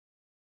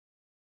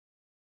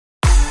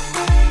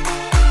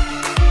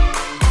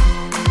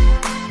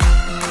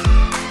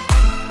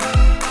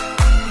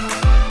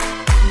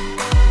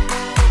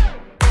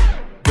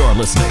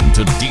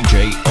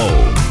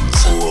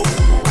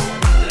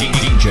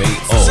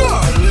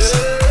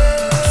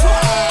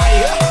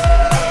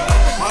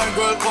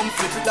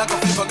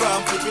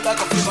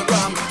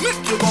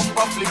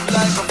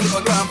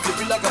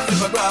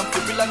gram,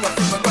 flip it like a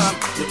gram.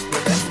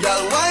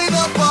 Girl, wind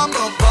up on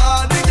my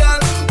body, girl.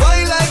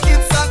 Why like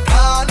it's a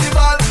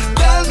carnival?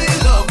 Tell me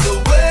love the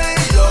way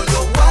you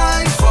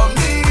wine for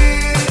me.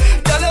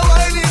 Girl, your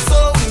wine is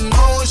so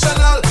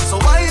emotional. So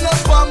wind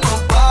up on my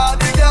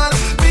body, girl.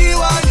 Me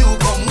while you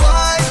come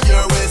wine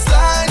your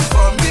waistline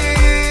for me.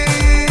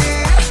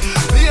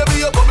 Baby,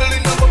 you're bubbling,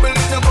 baby.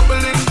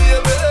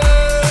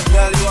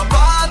 Girl, you a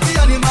party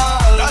animal.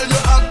 Girl, you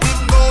active,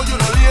 no, you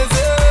no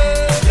lazy.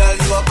 Girl,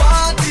 you a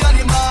party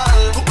animal.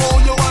 To how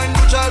you wine,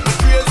 you drive me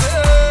crazy.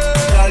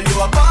 Girl, you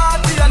a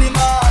party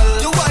animal.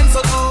 You wine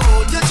so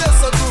good, you just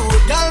so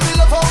good. Girl, me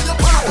love how you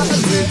party.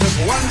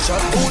 One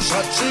shot, two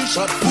shot, three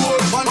shot, four.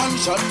 One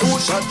shot, two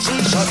shot,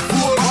 three shot,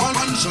 four.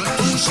 One shot,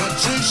 two shot,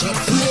 three shot,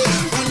 four.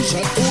 One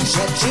shot, two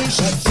shot, three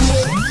shot,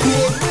 four.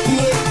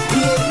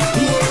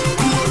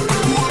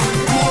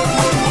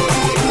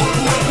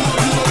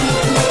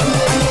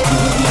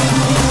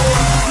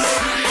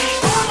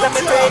 Let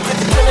me take it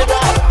to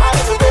Trinidad and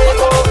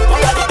Tobago.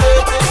 We are the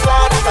greatest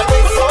land in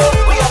Calypso.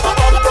 We have a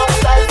downtown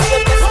style for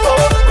your disco.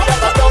 We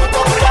have a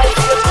downtown style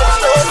for your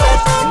disco.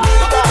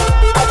 Nina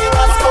and the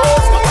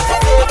Rascals. Your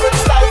favorite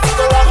style for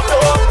the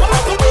Rockto.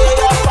 And the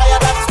way of fire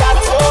that's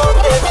got you.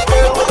 Baby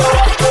girl with the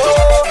Rockto.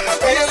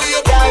 Baby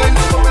girl,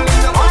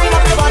 wind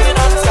up your body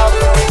non-stop.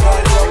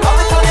 Love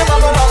it when you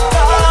bubble up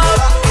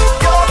top.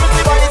 Your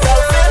pretty body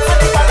self fits in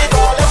the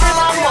carnival. Every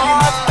man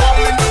want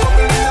that.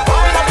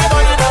 Wind up your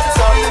body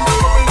non-stop.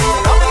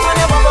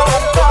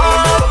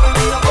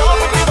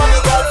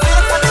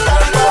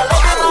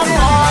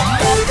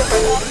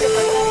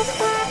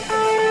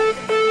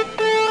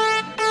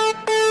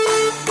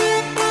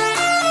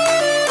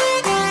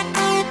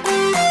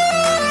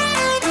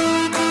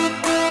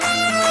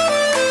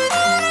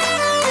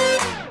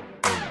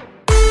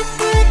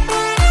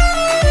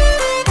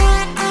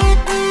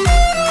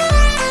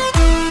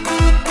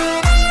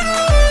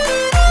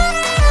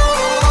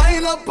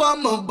 Wind up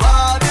on my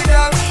body,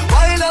 girl.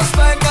 Wind up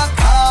like a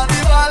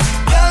carnival.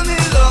 Girl, me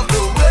love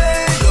the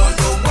way you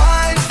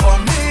wine for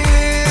me.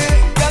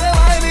 Girl, your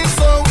wine is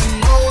so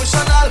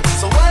emotional.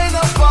 So wind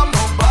up on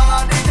my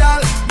body,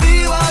 girl. Me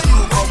while you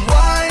come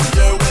wine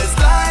your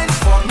waistline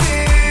for me.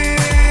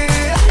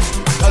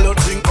 Girl, you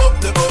think up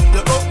the.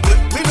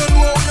 Me don't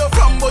know where you're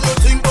from, but you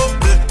think up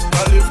the.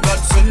 Girl, if God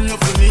send you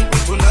for me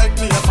tonight,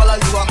 me I follow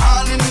you. I'm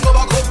all in, go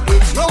back up the.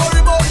 No worry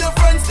about your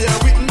friends, they're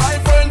with my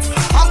friends.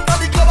 After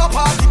the club, a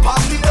party,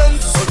 pan the end.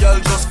 So girl,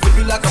 just flip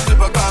it like a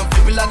flippergram,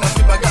 flip it like a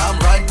flippergram.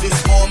 Right this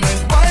moment,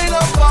 wind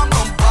up on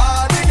my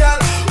body, girl.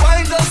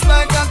 Wine just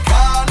like a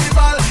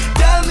carnival.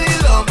 Tell me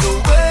love the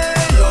way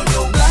you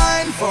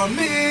blind for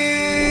me.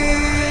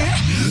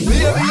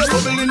 Baby, you're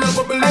bubbling,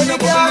 bubbling, bubbling,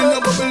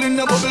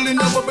 bubbling, bubbling, bubbling,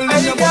 bubbling,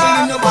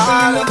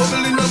 bubbling, bubbling,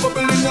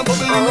 bubbling,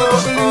 bubbling,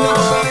 bubbling.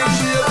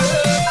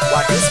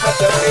 What is make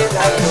you feel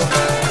like you?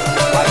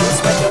 What is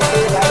make you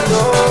feel like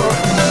you?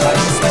 What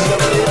is make you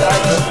feel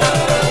like you?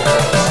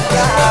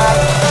 Yeah.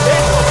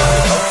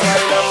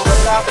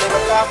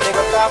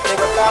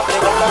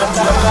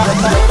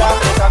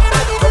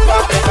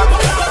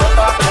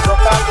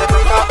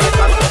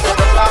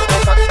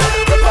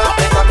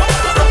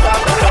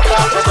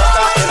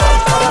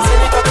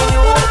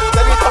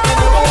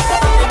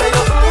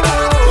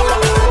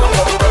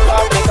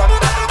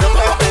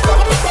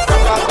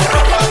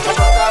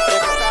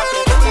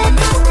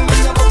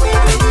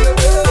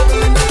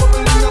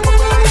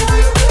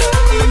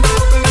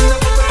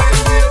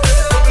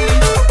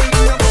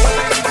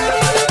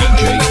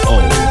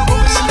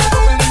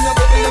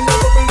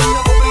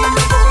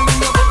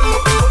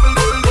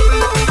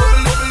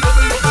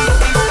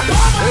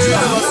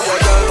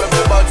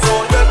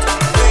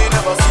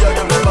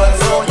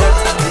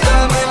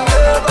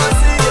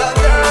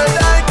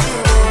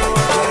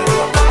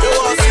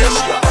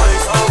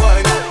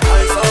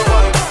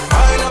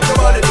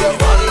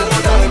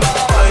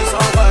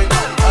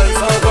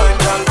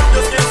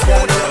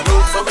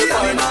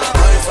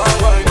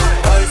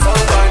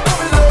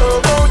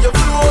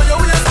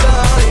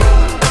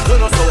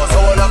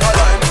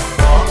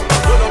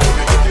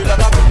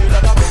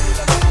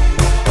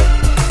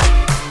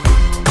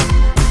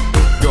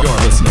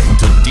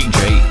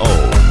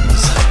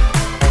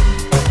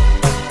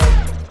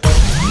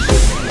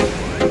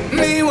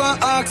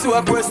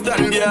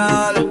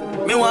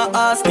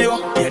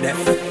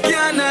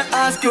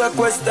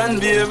 Question,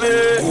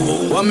 baby.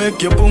 What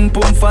make your pum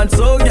pum fat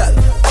so, girl?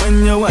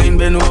 When you wine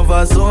bend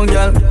over so,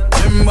 girl.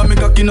 Remember me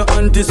cocky no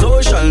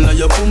antisocial. Now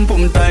your pum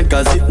pum tight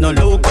cause it no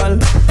local.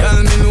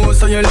 Tell me no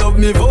so you love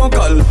me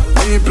vocal.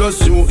 Me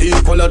plus you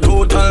equal a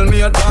total.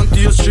 Me a talk to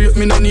you straight,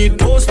 me no need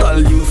postal.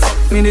 You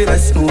fuck me the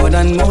best more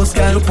than most,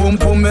 girl. Your pum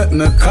pum make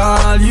me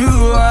call you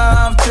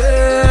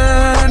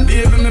often.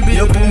 Baby me be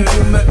your pum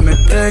pum make me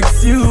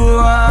text you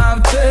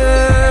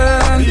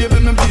often. Baby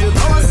me be your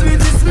our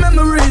sweetest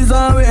memories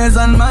always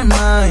on my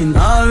mind.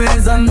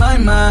 Always on my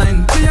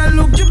mind. See I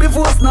look you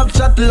before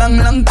Snapchat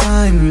long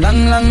time.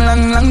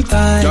 Long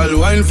time. Girl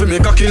wine for me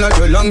cocky like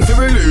you long to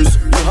release.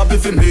 happy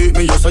for meet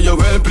me, you say you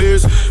well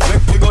pleased.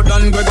 Make we go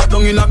down, we get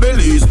down in a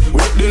Belize.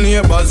 With the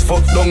neighbors,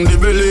 fuck down the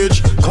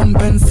village.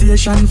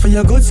 Compensation for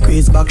your good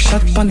squeeze. Back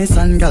shot pon the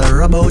sun, girl,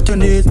 rub out your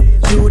knees.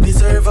 You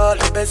deserve all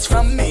the best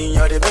from me.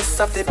 You're the best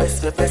of the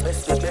best, the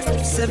best, the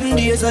best. 7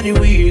 days of the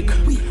week,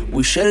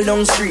 we shell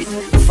down street.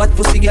 Fat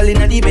pussy girl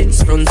in the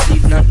Benz front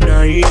seat, not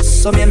nice.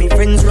 So me and me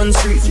friends run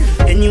street.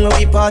 Anywhere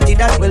we party,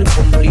 that will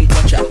complete.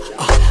 Watch out.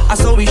 I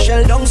saw we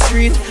shell down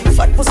street.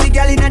 Fat pussy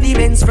girl in the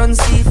Benz front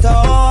seat.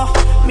 Oh,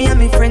 me and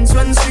me friends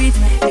run street.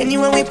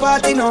 Anywhere we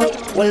party now.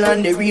 Well,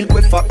 on the real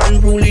quick for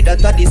unruly,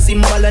 that are the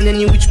symbol. And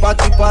any which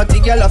party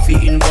girl I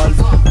feel involved.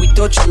 We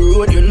touch the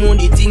road, you know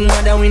the thing,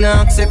 mother. We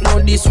not accept no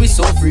this, we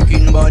so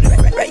freaking bad.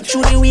 Right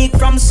through the week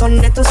from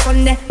Sunday to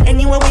Sunday.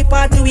 Anywhere we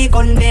party, we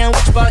gone there.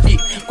 Which party?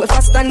 We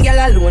fast and girl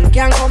alone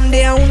can't come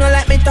there. Who no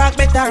like me talk,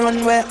 better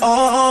run where.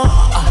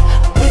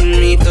 When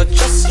me touch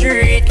the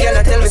street, girl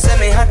I tell me say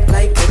me hot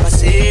like pepper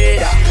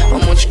seed. How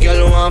much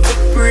girl want to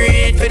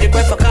breathe? For the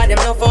quay for call them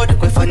love for the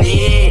quay for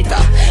need.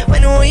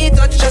 When we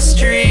touch the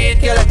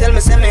street, girl I tell me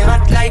say me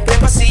hot like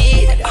pepper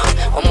seed.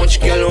 How much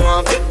girl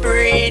want to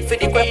breathe? For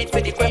the quay,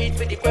 for the quay,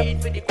 for the quay,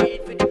 for the quay,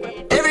 for the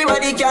quay.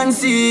 Everybody can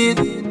see it.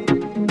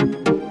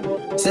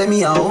 Say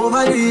me a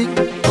overdo it,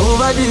 oh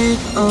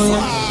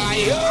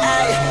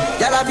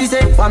yeah. Y'all be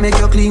say, why make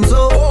you clean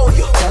so?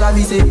 Y'all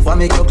be say, why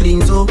make you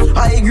clean so?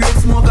 High grade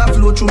smoke a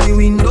flow through me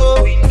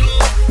window.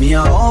 Me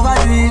a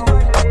overdo it.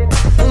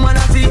 Woman a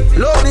feel,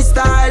 love me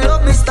style.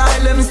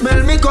 Let me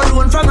smell me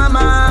cologne from my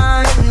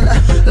mind.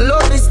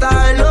 Love me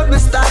style.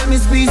 Me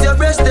squeeze your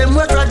breast, them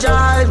we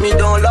fragile. Me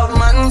don't love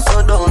man,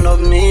 so don't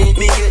love me.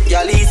 Me get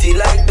y'all easy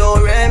like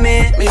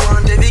Doremi. Me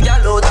want every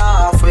gal out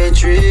halfway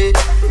tree.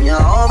 Me a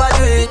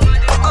overdo it.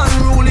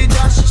 Unruly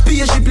Josh,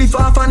 spaceshiply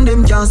far from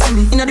them can't see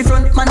me. Inna the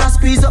front, man I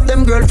squeeze up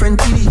them girlfriend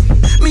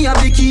TD. Me have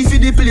the key for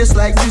the place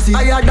like Dizzy.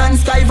 Higher than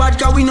Sky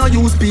Vodka, we no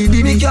use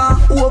PD. Me can't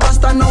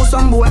overstand now,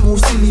 some boy move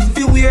silly.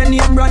 Fi wear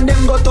name brand,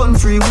 them got on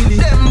free willy.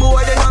 Them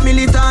boy they no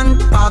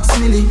militant, ask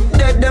milli.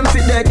 Dead them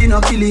fit dead, they no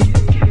killy.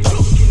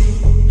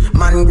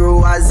 Man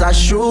grow as a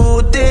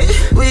shooty.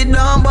 We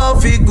don't bow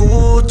fi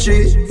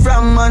Gucci.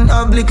 From man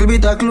have little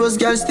bit of clothes,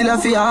 girl still a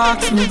fi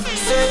ask me.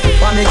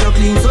 Why make you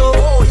clean so?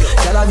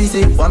 Y'all be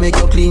say, why make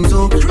you clean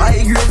so?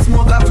 High grade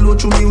smoke a flow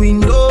through me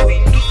window.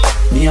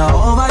 Me a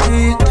overdo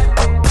it.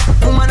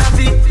 Woman a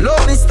fi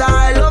love me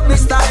style.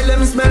 Let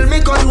me smell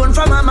me cologne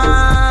from my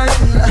mind.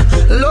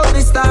 Love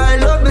me style.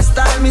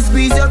 Me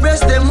squeeze your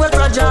breast, them we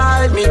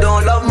fragile. Me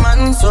don't love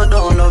man, so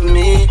don't love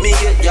me. Me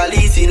get y'all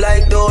easy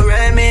like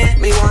Doremi.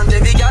 Me want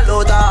every gal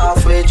out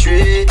halfway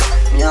tree.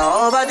 Me a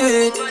overdo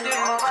it.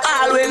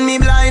 All when me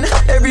blind,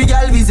 every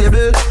gal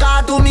visible.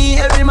 Car to me,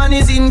 every man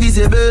is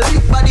invisible.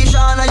 Big body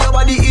shine and your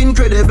body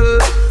incredible.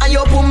 And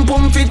your pum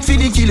pum fit for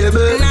the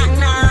killable.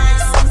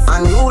 Nice.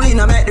 And rolling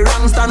I make the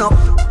wrong stand up.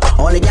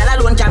 Only gal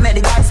alone can make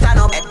the God stand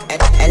up.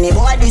 Any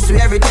boy this way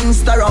everything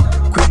stir up.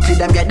 Quickly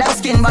them get that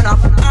skin burn up.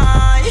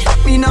 Aye,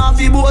 me nah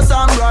fi boast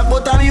and brag,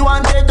 but I me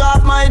want take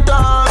off my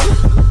tongue.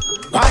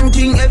 One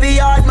thing every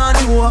hard man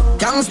know,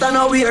 can't stand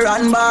away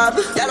and bag.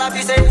 Y'all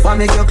fi say, why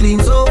make you clean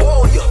so?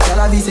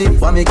 Y'all fi say,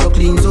 why make you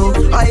clean so?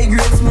 High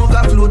grade smoke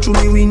a flow through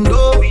me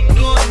window.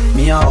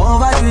 Me a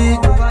overdo it.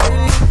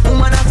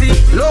 Woman a fi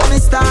love me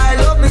style.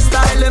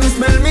 Let me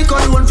smell me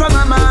cologne from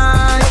my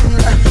mind.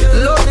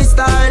 Love me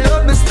style.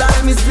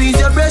 Me squeeze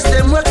your breast,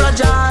 them we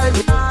fragile.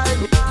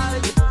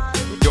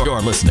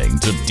 You're listening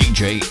to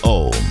DJ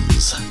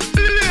OhMz.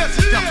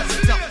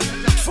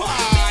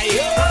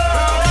 Fire!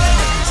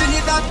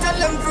 Tell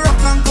them for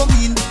rock and come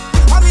in.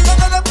 I mean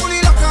another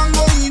pulley lock and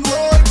go in.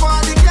 Whole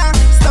party can't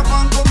stop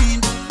and come in.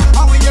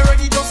 And when you're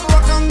ready, just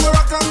rock and go,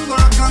 rock and go,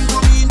 rock and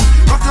come in,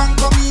 rock and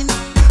come in.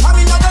 I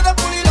mean another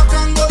pulley lock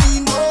and go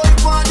in. Whole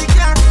party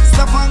can't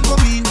stop and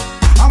come in.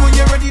 And when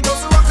you're ready,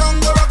 just rock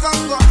and go, rock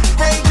and go.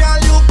 Hey girl,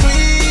 you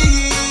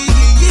clean,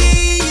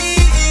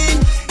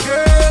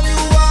 girl you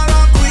are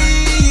a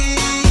queen.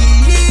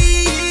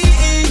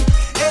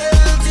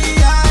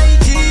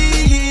 LTIG.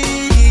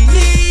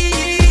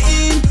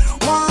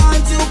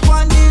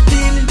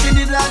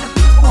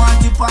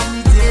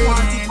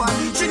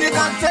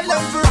 Trinidad, tell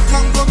them for rock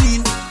and come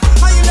in.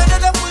 And you know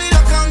that the bully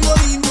rock and go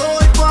in. Go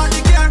it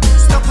party can't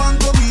stop and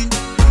come in.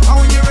 And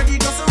when you're ready,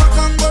 just rock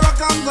and go,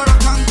 rock and go,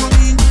 rock and come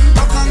in,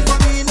 rock and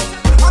come in.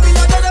 And you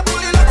know that the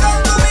bully rock and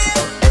come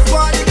in.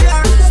 Party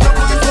can't stop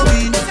and come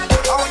in.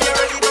 And when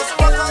you're ready,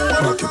 just rock and go,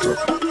 rock and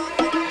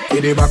go.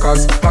 With the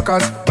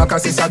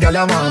backers is a gyal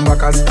a man.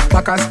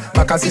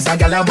 Backers is a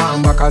gyal a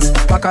man.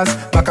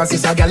 Backers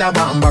is a gyal a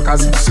man.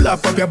 Backers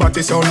slap up your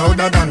body so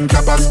louder than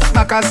clappers.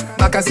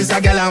 Backers is a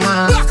gyal a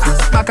man.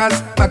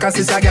 Backers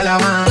is a gyal a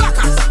man.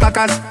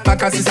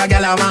 Backers is a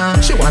gyal a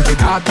man. She want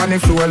it hot on the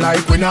floor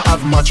like we not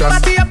have mattress.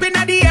 Party up in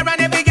the air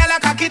and every gyal a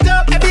cock it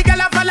up. Every gyal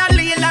a follow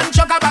lean and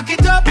chuck a back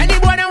it up. Any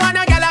boy that want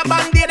a gyal a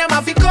bang, they them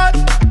have to cut.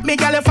 Me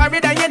gyal a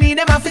forehead and you need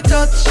them have to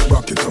touch.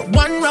 Rock it up.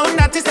 One round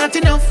that is not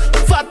enough.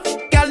 Fuck.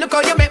 Look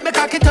how you make me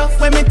cock it off.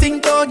 When me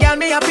think, oh, girl,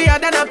 me happier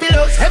than a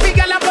pillow. Every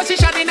girl a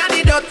position in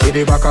the dot. With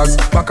the backers,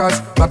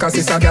 backers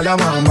is a gyal a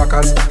man.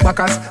 Backers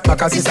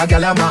is a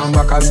gyal a man.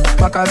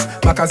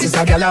 Backers is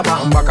a gyal a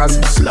man. Backers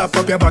slap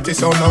up your body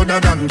so louder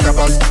than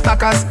clappers.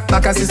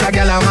 Backers is a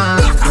gyal a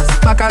man.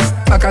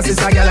 Backers is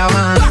a gyal a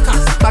man.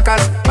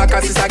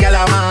 Backers is a gyal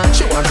a man.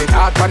 She want it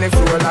hard on the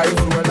floor like.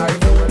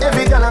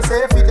 Every girl I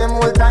say fit them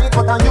all tight,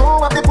 but on you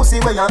have the pussy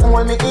where you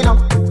hold me in up.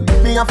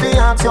 Me a fi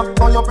ask you,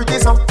 how you pretty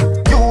so?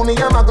 You me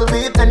a muggle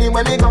with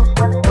anywhere me go.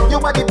 You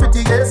are the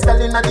prettiest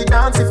girl inna the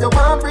dance. If you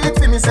want breathe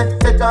for me, say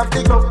take off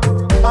the glove.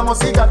 I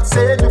must see God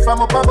say you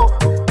from up above.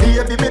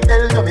 Baby me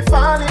tell you me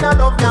fall in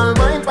love. Girl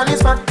wine pon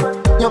this fat,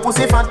 your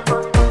pussy fat,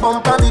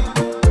 bump a big,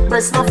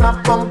 breast no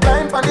flap, come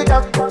climb pon the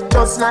cock,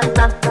 just like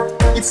that.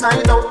 It's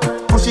slide out,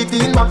 push it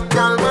in back,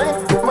 girl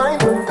wine, girl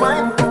wine.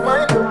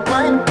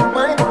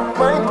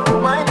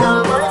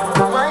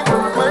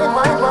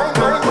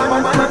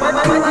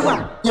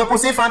 Your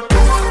pussy fat.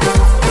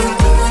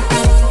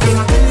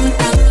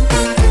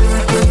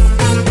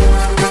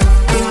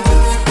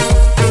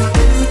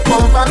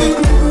 Bump a big,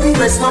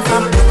 breast no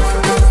flap.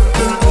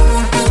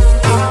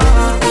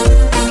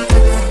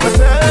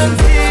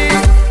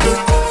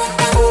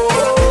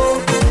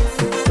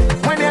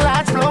 When the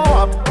lights blow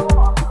up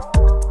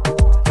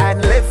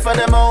and live for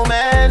the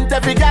moment,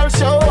 every girl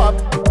show up.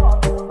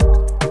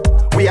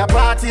 We a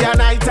party at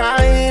night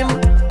time.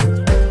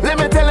 Let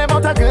me tell you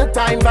about a good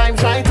time.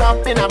 Vibes right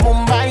up in a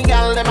Mumbai,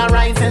 girl. Them a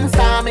rising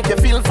star, make you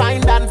feel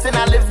fine dancing.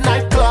 I live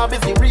nightclub, is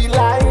the real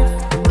life.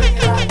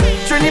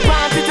 Trini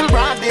party till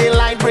broad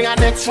daylight, bring our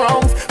next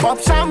rounds. Pop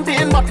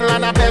champagne bottle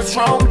and a best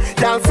round.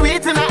 Girl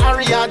sweet in a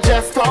area,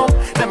 just come.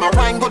 Them a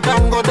wine go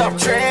down,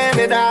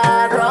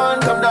 Trinidad.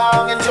 Run, come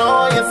down,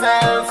 enjoy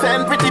yourself.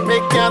 Send pretty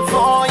pictures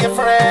for your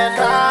friend.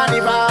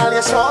 Carnival,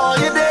 you show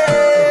you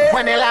day.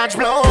 When the lights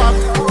blow up,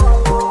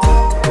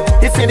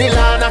 it's in the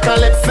land of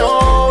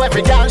Calypso.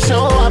 Every girl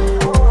show up.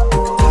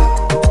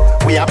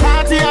 We a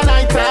party at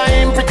night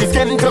time, pretty's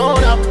getting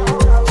toned up.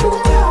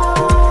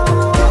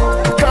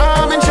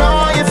 Come and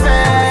show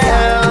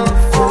yourself.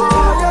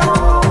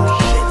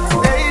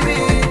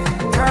 Baby,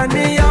 turn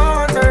me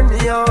on, turn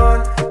me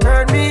on.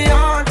 Turn me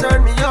on,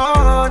 turn me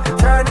on.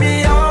 Turn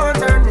me on,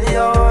 turn me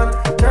on.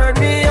 Turn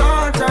me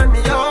on, turn me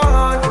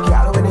on.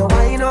 Girl, when you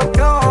wind up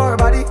your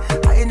body,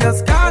 I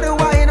just gotta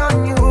wine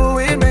on you.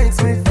 It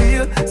makes me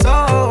feel so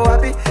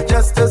happy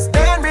just to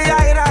stand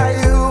behind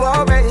you,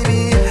 oh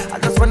baby. I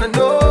just wanna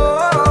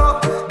know,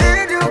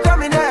 did you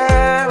come in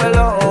there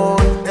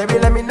alone? Baby,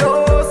 let me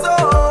know so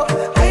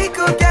I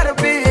could get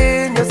up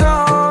in your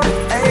zone.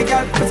 Hey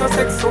girl, you're so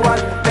sexual.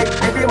 Make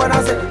everyone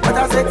I say what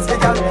a sexy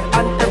girl.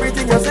 And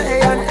everything you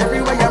say and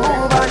everywhere you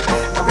move and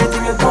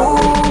everything you do.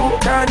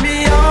 Turn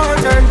me on,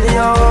 turn me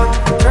on.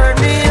 Turn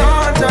me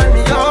on, turn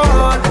me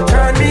on.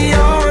 Turn me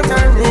on,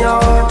 turn me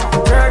on.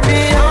 Turn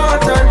me on,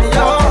 turn me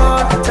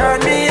on. Turn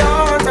me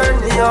on, turn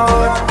me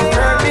on.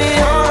 Turn me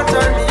on,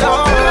 turn me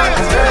on.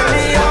 Turn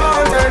me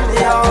on, turn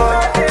me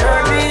on.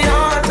 Turn me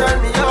on, turn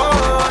me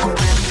on.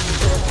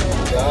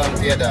 Yeah,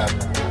 dear dad.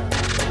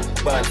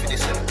 Bad for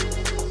this,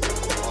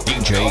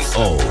 DJ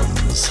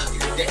OhMz.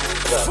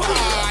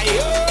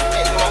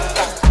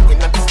 In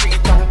the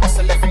street, I'm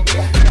bustle every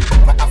day.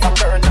 I have a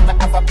burn and I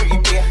have a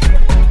prepay.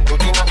 Do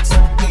the max,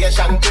 be a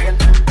champagne.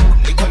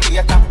 Little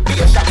later, be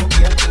a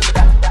champagne.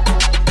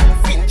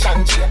 Finch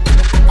and chain.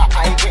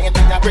 I grade,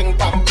 I bring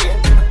champagne.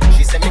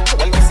 She say me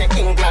cool, me say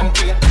England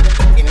pain.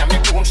 In a me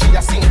room, she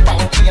a sing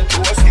champagne. Do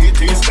a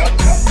CT scan.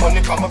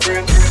 Money come a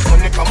brain,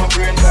 money come a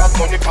brain.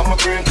 Money come a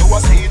brain, do a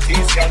CT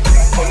scan.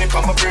 Money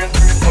come a brain,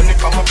 money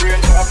come a brain.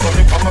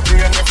 Money come a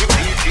brain, every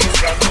CT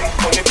scan.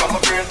 Money come a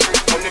brain,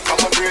 money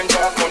come a brain.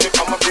 Money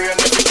come a brain,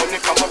 every money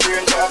come a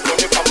brain.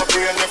 Money come a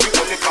brain, every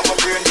money come a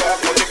brain.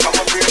 Money come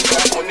a brain,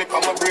 money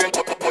come a brain.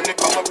 Money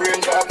come a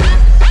brain.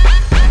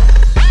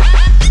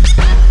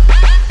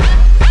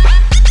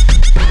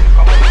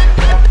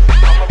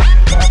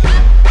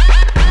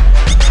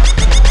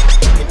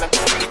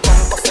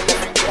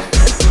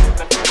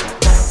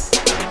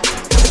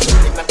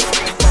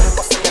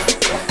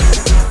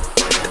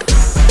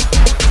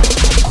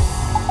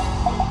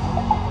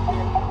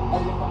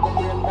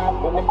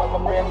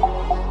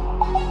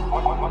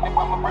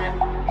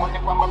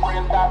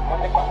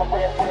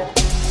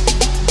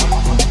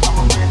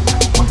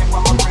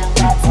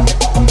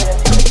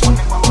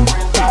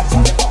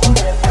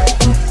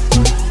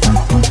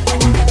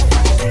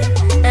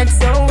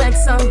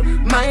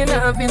 My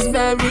love is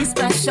very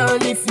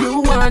special. If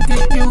you want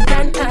it, you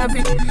can have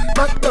it.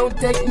 But don't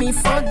take me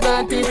for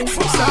granted.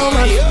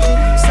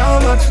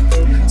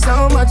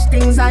 So much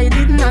things I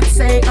did not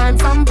say. I'm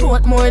from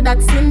Portmore,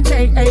 that's in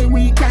J.A.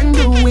 We can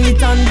do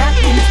it on that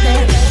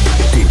instead.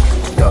 Tick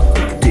tock,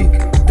 tick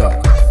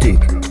tock,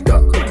 tick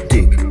tock,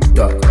 tick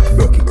tock.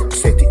 Broke it,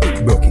 set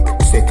it, broke it,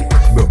 set it,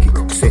 broke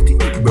it, set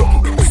it,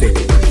 broke it, set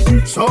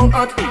it. So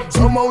hot,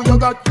 somehow you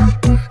got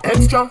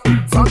extra.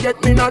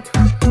 Forget me not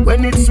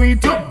when it's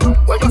sweet. You,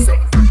 what you say?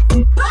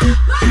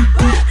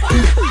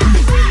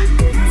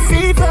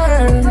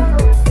 Fever,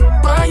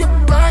 buy up.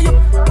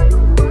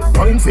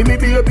 Wine for me,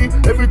 baby,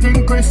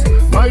 everything crisp.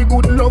 My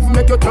good love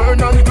make you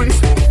turn and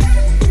crisp.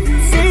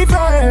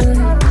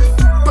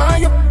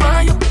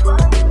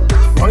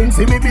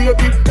 Wine see me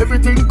baby,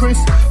 everything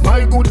crisp.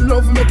 My good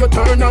love make you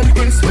turn and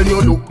crisp. When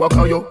you look back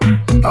at you,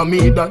 I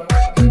mean that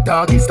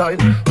doggy style,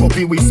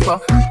 puppy whisper.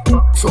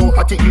 So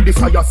hot it the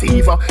fire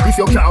fever. If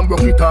you can't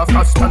broke it off,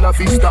 hasta la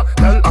vista.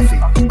 Tell Afi,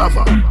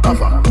 Ava,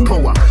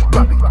 power,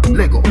 grab it,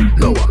 Lego,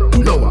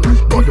 lower,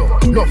 godo,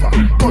 lover,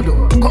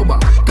 godo, cover,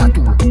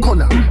 tattoo,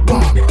 color,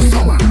 wow,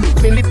 summer.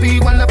 Philippi,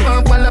 walla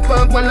pump, color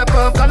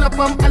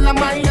pump, alla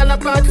my, alla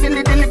part,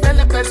 Philly dilly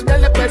bella pest,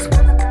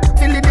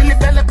 Philly dilly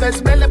bella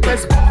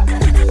pest.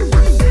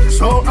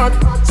 So hot,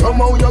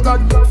 somehow you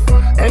got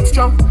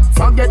extra,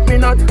 forget me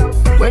not.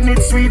 When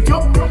it's sweet, you,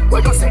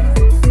 what you say?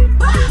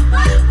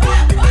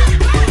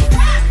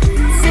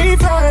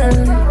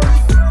 Fever,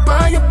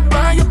 buy up.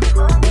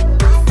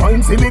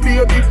 Wine see me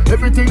baby,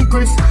 everything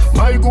crisp.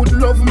 My good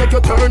love make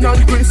you turn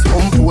and crisp.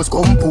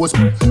 Compose,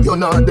 you're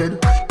not dead.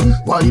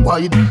 Wide,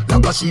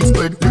 like a sheet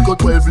spread. Little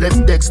 12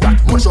 left decks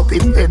that mash up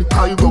him head.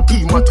 I go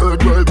keep my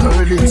third world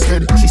girl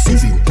instead. She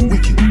civil,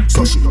 wicked,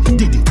 so she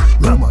did it.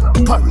 Raman,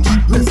 parish,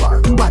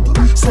 river, body,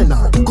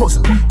 senna,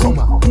 cousin,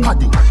 comma,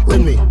 haddy.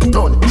 When me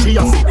done, she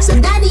a fit,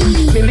 say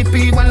daddy.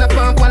 Philippi, walla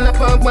pump, color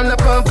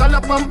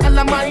pump,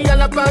 alla my,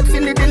 alla part,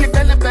 Philly dilly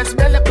bella pest,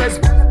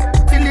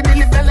 Philly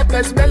dilly bella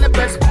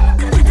pest.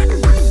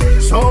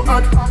 So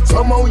hot,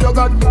 somehow you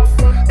got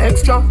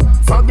extra,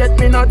 forget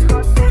me not.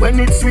 When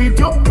it's sweet,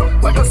 you,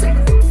 what you say?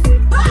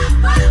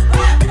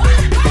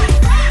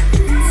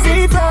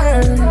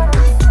 Fever,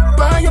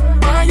 buy up.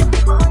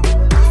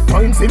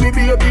 Wine see me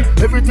baby,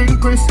 everything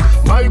crisp.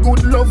 My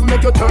good love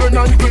make you turn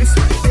and crisp.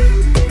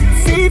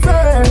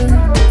 Fever,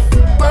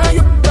 buy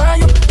up.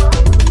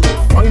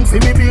 Wine see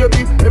me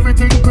baby,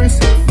 everything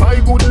crisp. My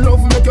good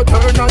love make you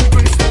turn and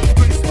crisp.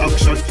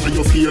 Action for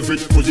your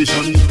favorite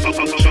position.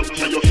 Action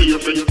for your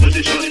favorite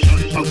position.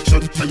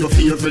 Action for your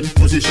favorite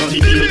position.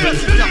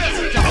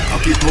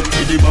 Cock it up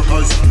to the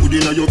backers. Hood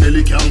inna your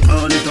belly can't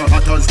call it a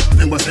hatters.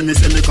 Remember say me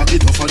cock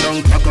it tougher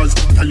than crackers.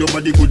 Tell your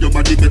body good, your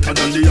body better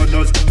than the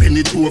others.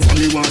 Penny two for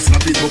me want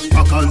slap it up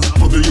packers.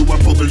 Bubble you a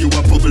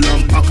bubble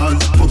and packers.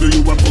 Bubble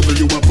you a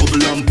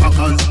bubble and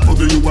packers.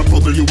 Bubble you a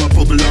bubble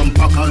and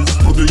packers.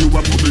 Bubble you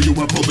a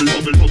bubble.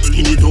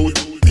 Skin it out.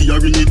 Me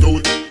a ring it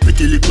out.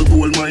 Pretty little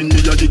gold mine,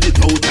 me a dig it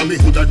out. And me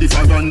hood a the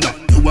faranda.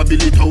 You a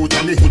bill it out,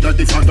 and me hood a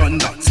the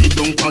faranda. Sit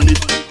down on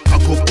it,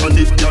 cock up on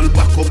it, girl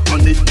back up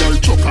on it, girl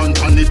chuck on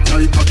it,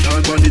 like a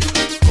car on it.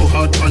 Go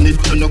hard on it,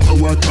 you no go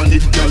hard on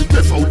it, girl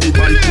breath out the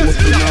bike,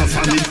 open off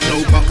on it.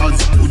 Now backers,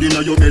 hood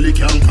inna your belly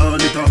can't call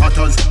it a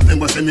hatters.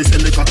 Remember say me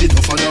cock it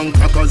tougher than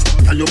crackers.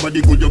 Tell your body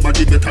good, your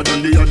body better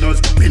than the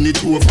others. Penny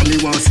two for me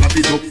want slap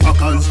it up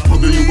packers.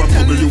 Bubble you a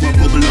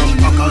bubble and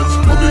packers.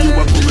 Bubble you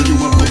a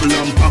bubble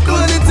and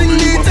packers.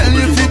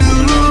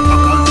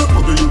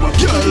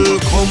 Girl,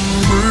 come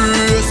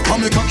brace,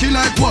 come me cocky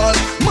like wall.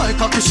 My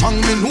cocky strong,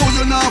 me know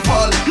you not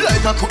fall.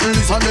 Like a cotton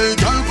lizard,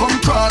 girl, come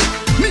crawl.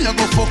 Me a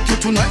go fuck you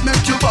tonight,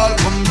 make you ball.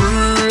 Come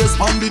brace,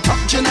 on the top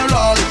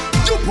general.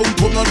 You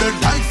pump on the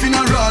like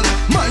funeral.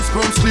 My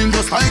sperm's clean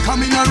just like a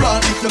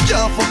mineral. If you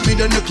can't fuck me,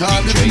 then you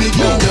can't live me,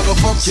 girl. Me a go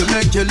fuck you,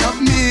 make you love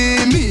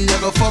me. Me a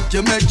go fuck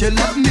you, make you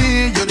love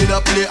me. You did a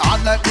play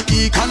hard like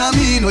the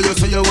economy. No, you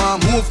say you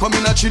want move, come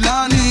in a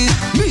Chilani.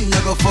 Me a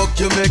go fuck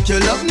you, make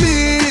you love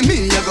me.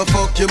 Me a go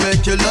fuck you,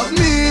 make you love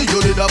me. You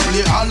did a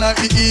play hard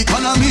like the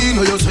economy.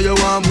 No, you say you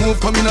want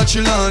move, come in a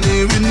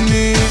Chilani with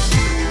me.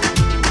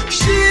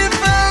 She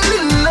fell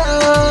in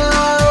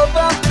love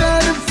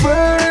after the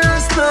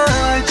first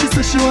night. She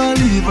said she wanna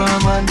leave her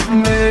man for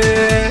me.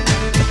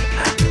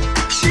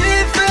 She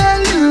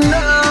fell in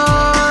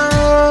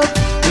love,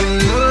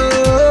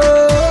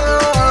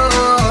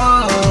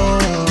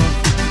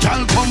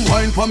 Girl, come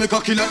wine for me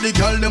cocky like the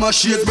girl them a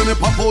shades. When me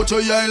pop out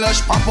your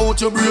eyelash, pop out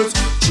your braids.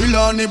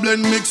 Chilani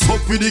blend mix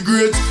up with the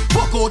grades.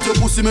 Fuck out your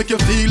pussy make you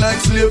feel like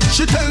slave.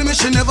 She tell me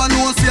she never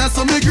know see her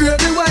so me great.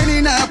 The wine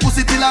in her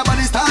pussy till her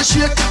body start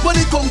shake. When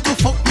it come to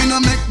fuck me no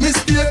make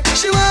mistake.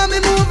 She want me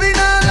moving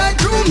her like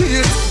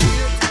roommate.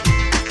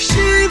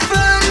 She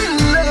fell in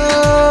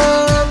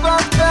love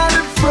after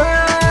the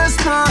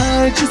first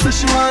night. She said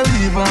she wanna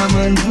leave her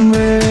man for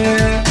me.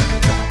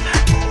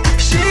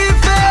 She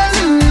fell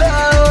in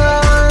love.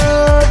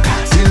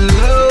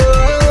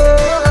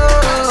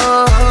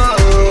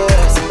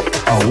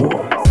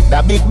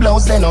 That big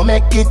blouse, they no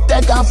make it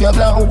take off your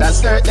blouse. That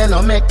skirt, they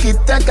no make it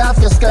take off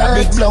your skirt. That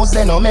big blouse,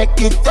 they no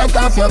make it take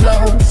off your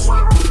blouse.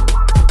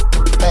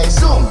 Hey,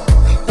 zoom,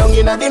 down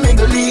in the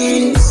Middle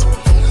East.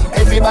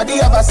 Everybody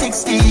have a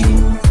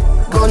 16.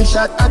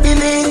 Gunshot at the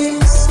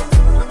least.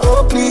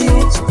 Oh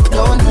please,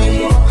 don't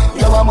we?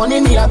 You want money,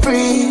 me a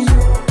free.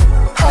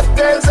 Hot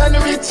girls and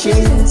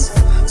riches.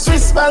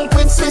 Swiss bank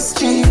with Swiss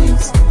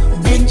cheese.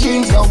 Big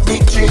jeans, no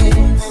big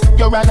dreams.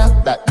 You rather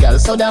that girl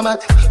so damn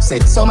hot.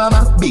 Said so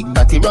mama, big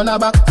body run a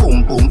back.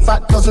 Boom boom,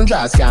 fat dozen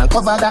jars can't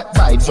cover that.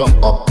 Vibes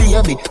from up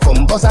baby,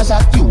 come bust a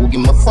shot. You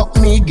give me fuck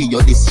me, give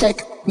you this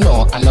check.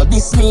 No, I know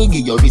this me,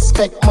 give you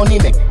respect. Money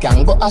make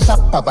can go a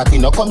shop. Poverty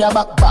no come your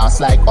back. Pass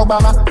like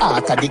Obama,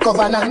 out of the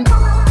covenant.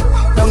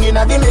 Down in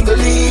the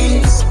Middle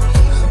East.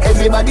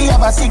 Everybody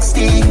have a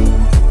 16.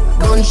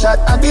 Gunshot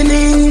at the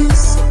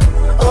least.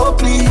 Oh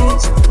please,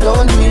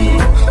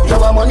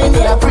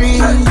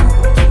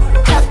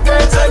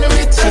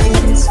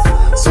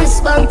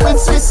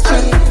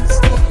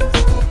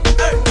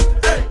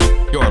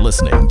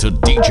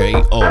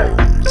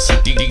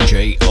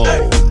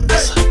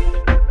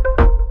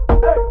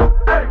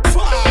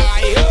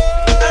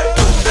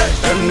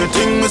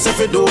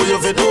 do, you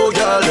fi do,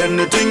 girl.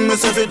 Anything me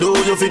say fi do,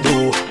 you fi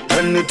do.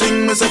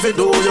 Anything me say fi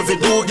do, you fi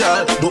do,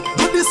 girl. Do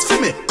this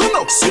for me. Come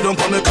out, sit down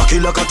on me cocky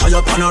like a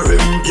tire pan a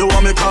rim. You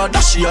want me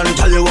Kardashian,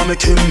 tell you want me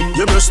Kim.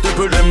 You best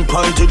nipple them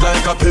pointed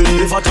like a pin.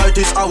 If a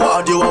tightest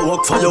award, you a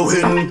work for your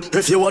win.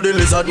 If you are the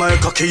lizard, my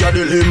cocky are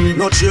the limb.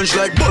 No change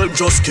like bulb,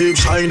 just keep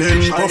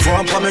shining.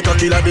 Perform for me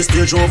cocky like the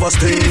stage over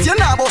sting. If you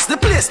not bust the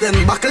place,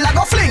 then buckle like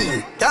a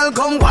fling. Girl,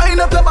 come wind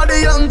up your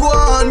body and go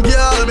on,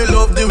 girl. Me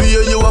love the way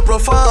you a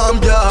perform,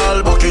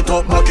 girl. Back it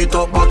up, back it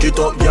up, back it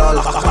up, girl.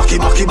 Back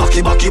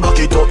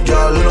it up,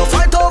 girl. You know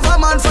fight over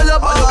man for your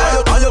body.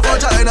 And your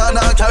vagina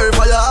not carry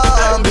for your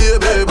arm,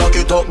 baby. Back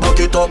it up, back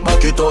it up,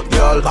 back it up,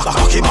 girl.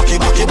 Back it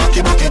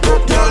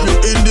up, girl. You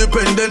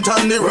independent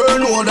and the real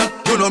know that.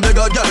 You know beg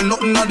a girl,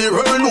 nothing on the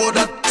real know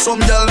that. Some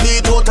girl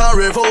need out and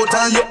rev out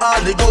and you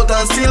hardly go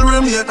and still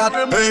remain that.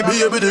 Hey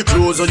baby, the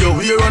clothes that you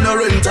wear on a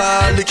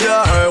rental, the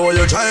car while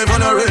you drive on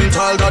a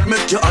rental, that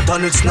make you hot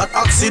and it's not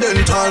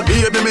accidental.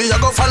 Baby, me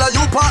I go follow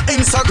you on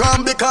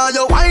Instagram because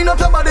you wind up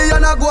your body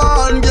and a go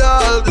on,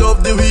 girl. Love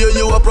the way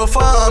you a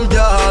perform,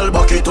 girl.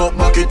 Back it up,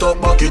 back it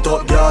up, back it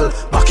up, girl.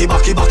 Back it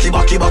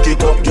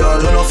up, girl.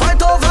 You know fight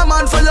over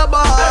man for your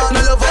band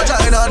and your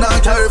vagina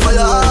not carry for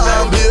your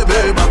arm,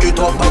 baby. Back it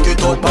up, back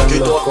it up, back it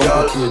up,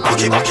 girl.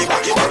 Back it.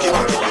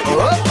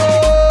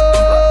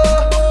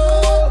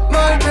 Oh,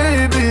 my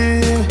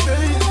baby,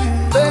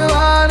 they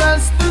want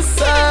us to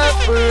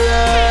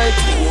separate.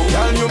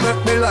 Can you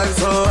make me life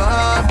so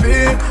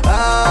happy,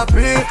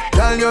 happy?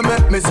 Can you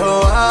make me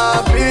so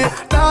happy?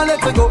 Now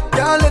let it go,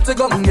 can't let it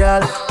go,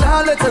 girl.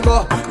 Now let it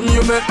go.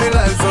 You make me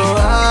life so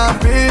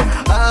happy,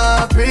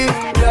 happy.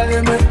 Girl,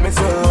 you make me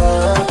so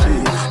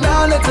happy.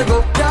 Now let it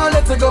go, can't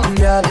let it go,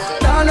 girl.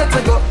 Now let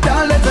it go,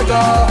 can't let it go.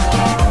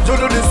 You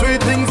do the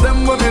sweet things,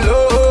 them when me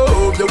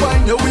love. You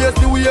wind your waist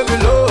the way me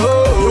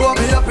love. You want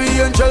me happy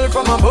angel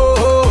from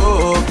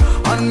above.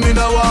 And me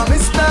no want me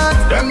stand.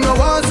 Them no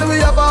want see we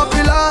have a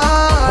pillar.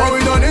 But we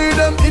don't need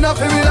them in a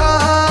family.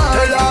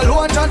 Tell all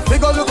one chance we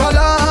go look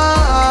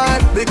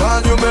alive.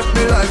 Because you make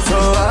me life so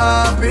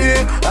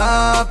happy,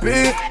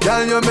 happy.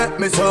 Girl, you make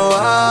me so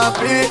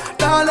happy.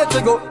 Now let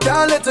it go,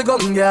 can't let it go,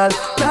 girl.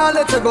 Now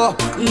let it go.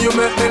 You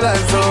make me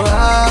life so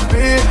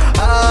happy,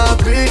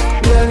 happy.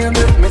 Girl, you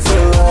make me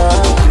so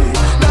happy.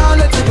 Now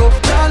let it go,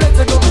 can't let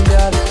it go,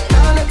 girl.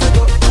 Now let it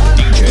go.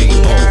 DJ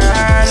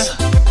OhMz.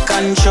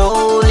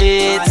 Control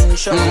it,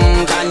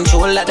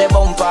 control at the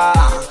bumper.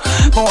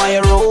 When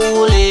you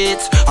roll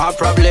it, a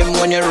problem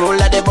when you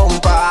roll at the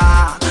bumper.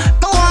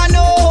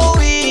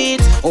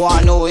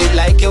 Wanna know it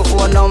like your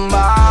phone number.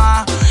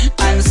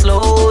 And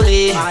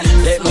slowly,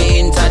 let me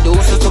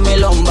introduce you to me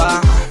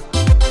lumber.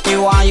 Me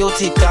want you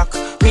TikTok.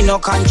 Me no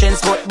conscience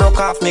but broke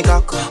off me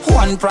cock.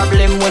 One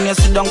problem when you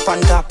sit down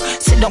on top.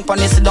 Sit down on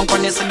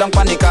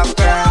the cock,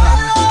 girl.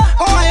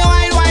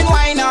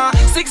 Wine,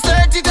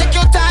 6:30 take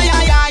your time.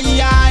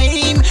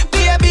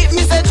 Baby,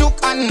 me say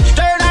juke and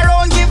turn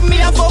around, give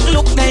me a fuck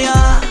look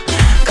there.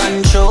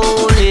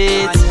 Control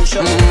it,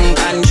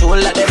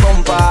 control at the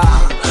bumper.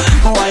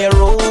 Why you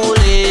roll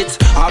it?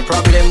 A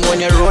problem when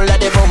you roll at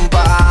the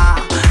bumper.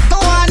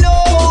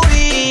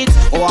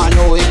 Wanna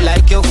know it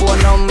like your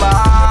phone number.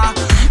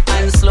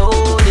 And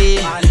slowly,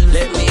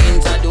 let me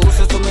introduce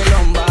you to me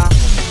lumber.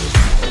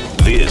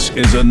 This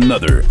is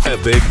another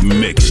epic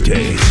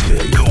mixtape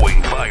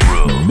going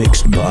viral.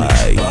 Mixed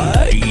by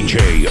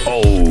DJ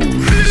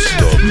OhMz,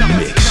 the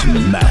Mix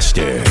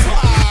Master.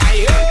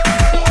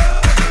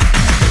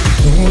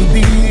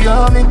 Baby,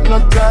 I'm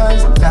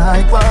hypnotized.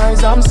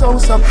 Likewise, I'm so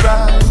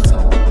surprised.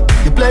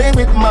 You play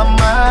with my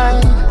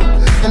mind,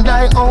 and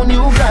I own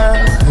you, girl.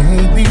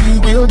 Baby,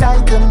 we'll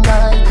die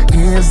tonight.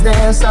 Is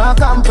there some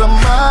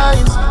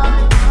compromise?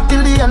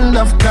 Till the end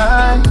of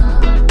time,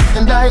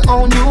 and I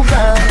own you,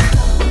 girl.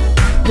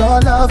 Your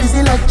love is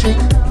electric.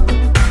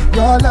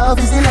 Your love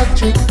is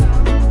electric.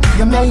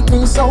 You make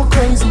me so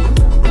crazy.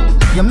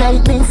 You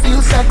make me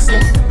feel sexy.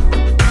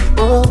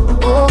 Oh,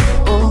 oh,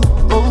 oh,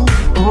 oh,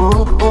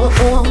 oh, oh,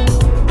 oh.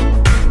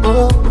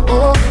 Oh,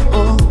 oh,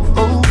 oh,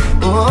 oh,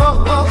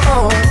 oh, oh,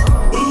 oh.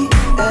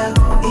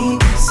 E-L-E-C-T-R-I-C.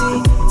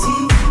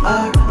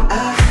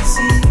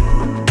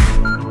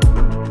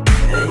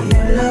 And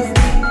you love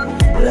me,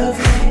 love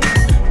me.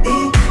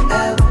 E-L-E-C-T-R-I-C.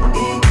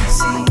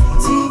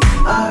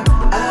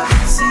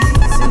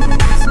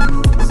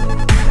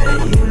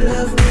 And you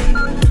love me,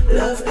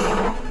 love me.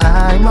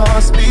 I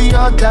must be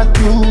your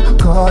tattoo,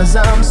 'cause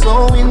I'm so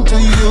into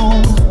you.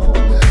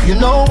 You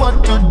know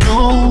what to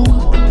do,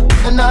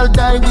 and I'll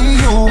die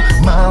with you.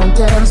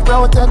 Mountains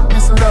protect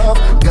this love,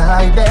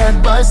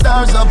 guided by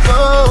stars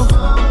above.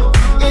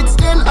 It's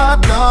in our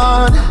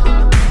blood,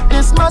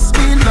 this must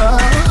be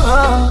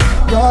love.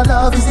 Your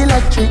love is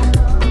electric.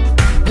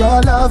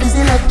 Your love is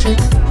electric.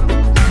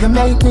 You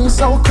make me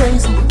so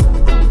crazy.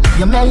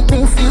 You make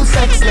me feel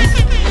sexy.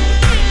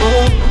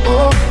 Oh,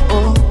 oh,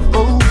 oh,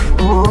 oh,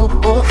 oh,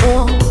 oh,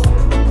 oh.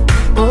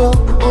 Oh,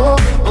 oh,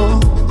 oh,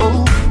 oh,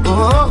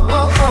 oh,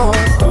 oh, oh.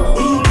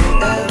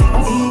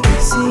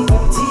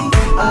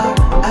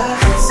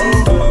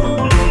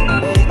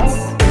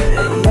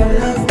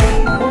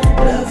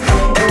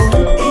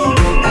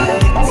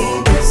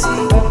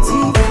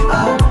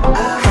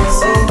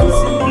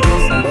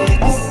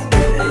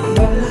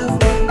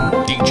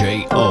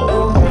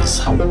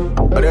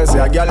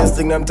 girl is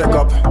thing them take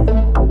up.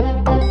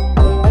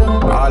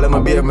 All of my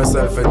behave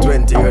myself for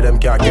 20 years, them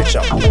can't catch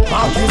up.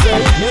 Marky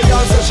said, me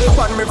girl say she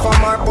want me from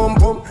her pum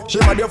pum. She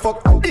mad you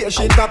fuck, there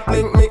she tap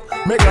link me.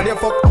 Me glad you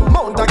fuck,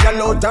 mount a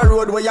girl out the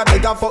road where you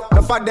beg a fuck.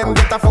 The for them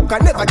get a fuck, I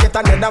never get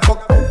another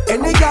fuck.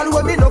 Any girl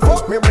with me no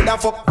fuck, me with a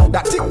fuck.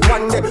 That thick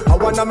one day, I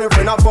wanna me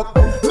friend a fuck.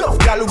 Love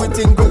girl we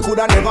think we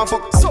coulda never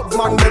fuck. Sub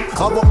man them,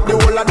 I fuck the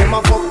whole of them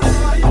a fuck.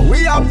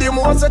 We have the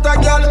most set a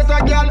girl.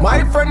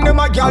 My friend them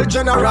a girl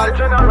general.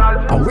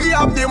 We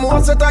have the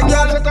most set a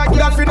girl.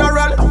 That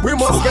funeral, we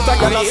must get a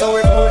girl. That's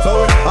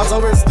how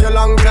we stay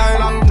long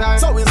time.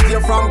 So we stay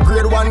from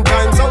grade 1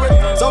 time.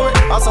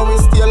 That's how we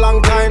stay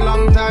long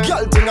time.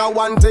 Girl thing a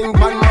one thing,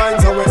 man mind.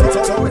 That's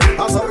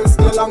how we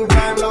stay long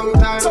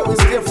time. So we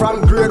stay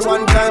from grade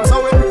 1 time. That's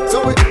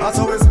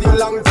how we stay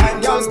long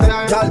time. Girl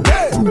stay, girl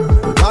day,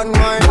 man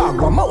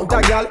mind. One mount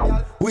a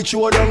girl, we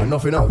show them.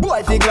 Nothing up.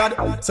 Boy feel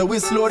glad, so we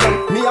slow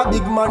down. Me a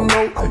big man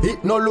now,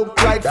 it no look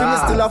right. For me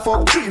still a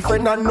fuck 3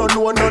 friend and no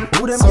know none.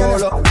 Who them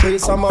solo,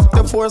 chase some up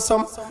the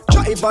foursome.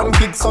 Drive and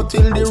kick so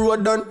till the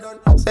road done.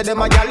 Say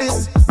them a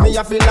gallus, me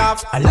a feel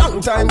laugh. A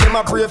long time them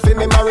a pray for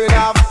me married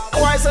off.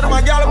 Why say them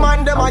a gal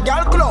man, them a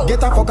gal club.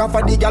 Get a fuck off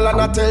for the gal and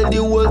I tell the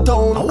whole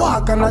town. I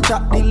walk and I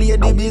chat the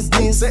lady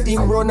business. Say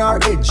him run her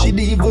head, she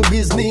the evil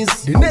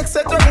business. The next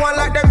set of one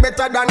like them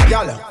better than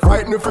gal.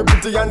 Frightened for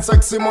pretty and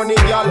sexy money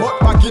gal. But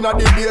back in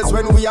the days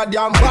when we are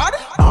damn bad.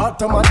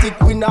 Automatic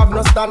we have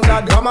no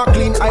standard. I'm a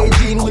clean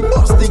hygiene, we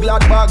bust the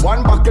glad bag.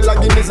 One buckle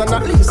of Guinness and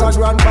at least a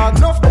grand bag.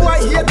 Enough boy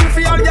hate me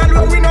for all gal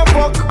when we no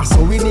fuck.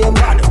 So we name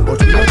bad, but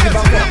we don't give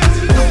a fuck.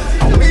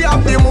 We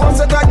have the most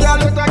set a gal.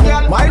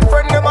 My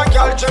friend them a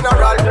gal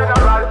general.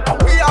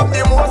 We have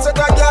the most set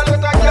a gal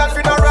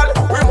funeral.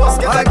 We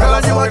must get a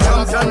gal. You a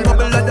champion,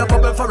 bubble like the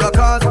bubble for a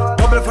cause.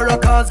 Bubble for a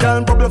cause,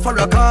 girl, bubble for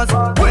a cause.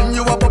 When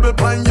you a bubble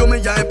pan, you me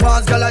eye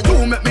pass. Girl,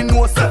 you make me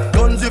know say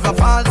guns if a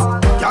falls.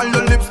 Girl,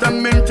 your lips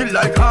them minty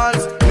like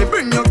hearts. Me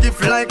bring you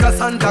gift like a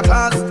Santa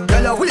Claus.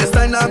 Girl, your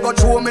waistline I got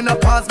throw me in a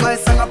pass. My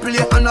song I play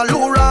on a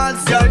low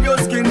rolls. Girl, your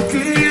skin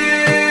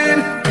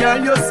clean. Girl,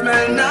 you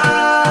smell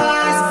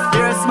nice.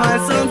 Your smile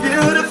so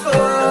beautiful.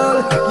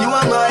 You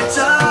are my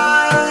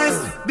choice.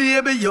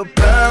 Baby, you're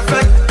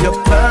perfect.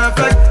 You're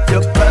perfect.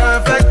 You're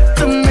perfect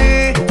to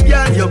me.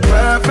 Yeah, you're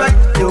perfect.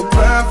 You're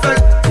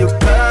perfect. You're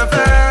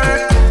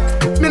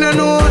perfect. Me no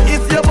know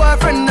if your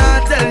boyfriend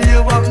not tell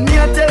you what me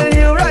I tell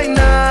you right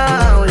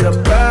now.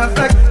 You're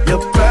perfect.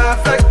 You're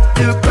perfect.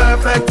 You're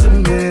perfect to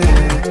me.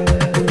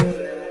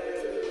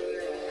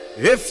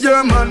 If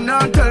your man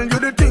not tell you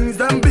the things,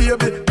 then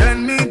baby,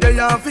 then me they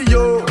are for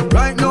you.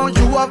 Right now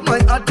you have my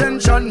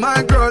attention,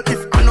 my girl.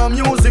 If I know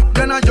music,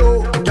 then I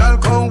yo. Girl,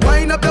 come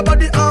wind up your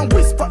body and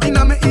whisper in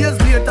my ears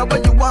later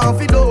what you want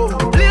to do.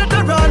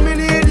 Later on, me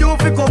need you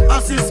to come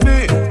assist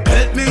me.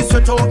 Help me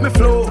stretch out my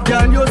flow.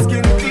 Girl, your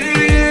skin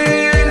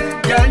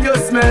clean. Girl, you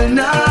smell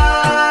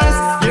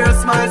nice. Your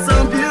smile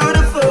so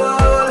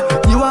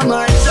beautiful. You are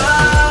my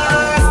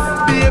choice.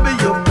 Baby,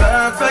 you're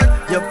perfect.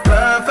 You're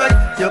perfect.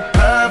 You're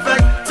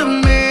perfect to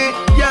me.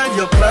 Yeah,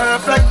 you're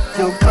perfect.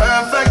 You're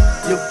perfect.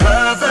 You're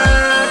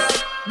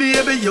perfect.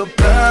 Baby, you're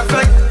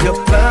perfect.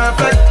 You're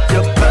perfect.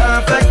 You're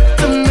perfect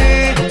to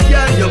me.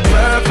 Yeah, you're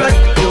perfect.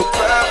 You're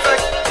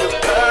perfect. You're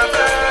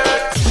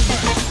perfect.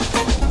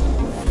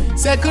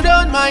 Settle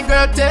down, my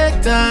girl,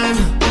 take time.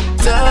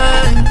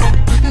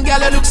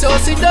 Girl, you look so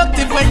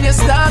seductive when you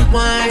start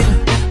wine.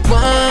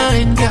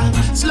 Wine, girl,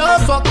 slow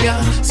fuck,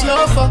 girl,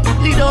 slow fuck.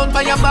 Lead on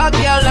by your back,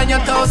 girl, and your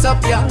toes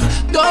up, girl.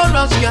 Don't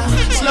rush, girl,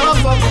 slow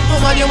fuck.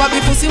 Woman, you have the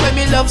pussy when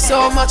me love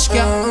so much,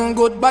 girl.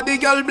 Good body,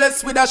 girl,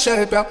 blessed with a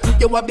shape, yeah.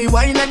 You have the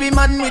wine, every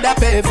man with a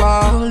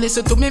paper.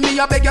 Listen to me,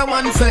 I beg you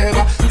one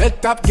favor. Head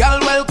top,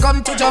 girl,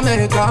 welcome to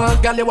Jamaica.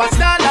 Girl, you a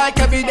star like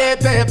everyday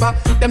paper.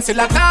 Them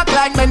still a talk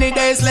like many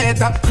days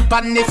later.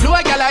 Pan the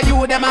floor, girl,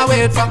 you them a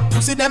wait for.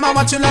 See them a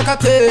watch you like a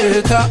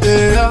theater,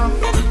 yeah.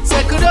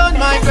 Settle down,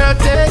 my girl,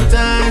 take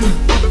time.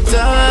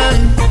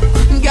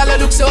 Girl, you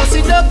look so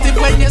seductive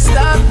when you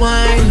start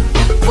wine.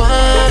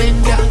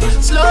 Wine, girl,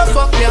 slow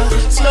fuck, girl,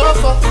 slow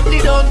fuck.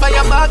 Lead on by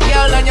your back,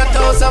 girl, and your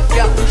toes up,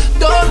 girl.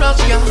 Don't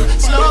rush, girl,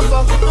 slow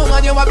fuck.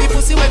 Woman, you have the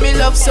pussy when me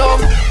love so.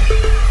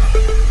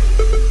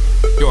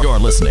 You're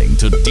listening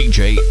to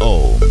DJ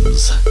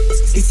OhMz.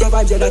 This your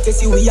vibe, that you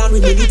see we are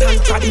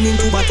militant. Traveling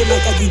into battle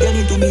like a Gideon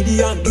into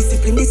median.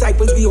 Discipline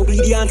disciples, we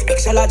obedient.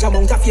 Extra large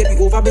amount of fear, we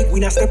over big, we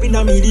not step in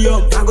a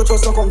medium. Can't go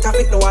trust no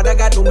counterfeit, no other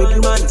God, no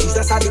middleman.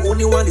 Jesus are the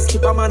only one, the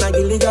skipper man and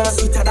illegal.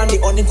 Sweeter than the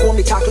honeycomb,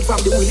 the chocolate from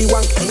the willy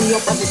wank. Any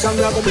your position,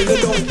 we are going to bring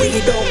it down, bring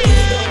it down.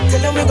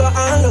 Tell them we go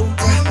all out.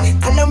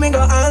 Tell them we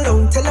go all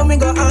out. Tell them we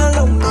go all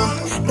out.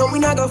 No, we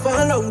not go fall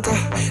out.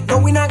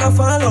 No, we not go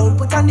fall out.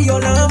 Put on the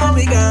alarm and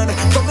we gone.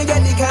 Come and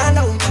get the car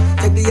out.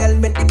 Take the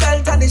helmet, the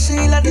belt and the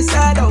shield and the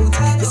sword out.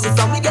 You see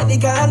from me get the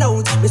gun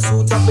out. Me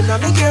suit up in a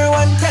me gear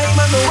one time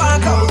and me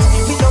walk out.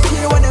 Me no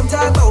care what them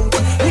talk about.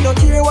 We no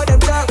care what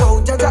them talk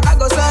about. Jaja I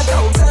go start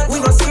out.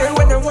 We no scared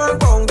when them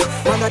walk out.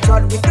 Wanna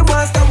try with the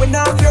master, we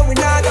not fear, we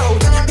not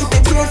out. If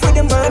they care for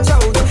them march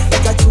out.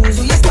 Better choose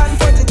who you stand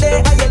for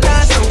today and you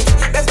launch out.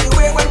 That's the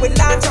way when we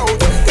launch out.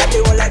 Got the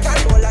whole like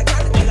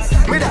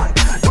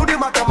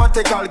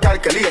mathematical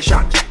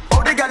calculation.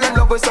 All the girls them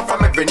love us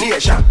from every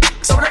nation.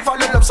 Some of them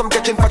fall in love, some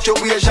catch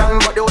infatuation,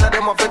 but the whole of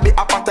them have to be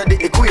a part of the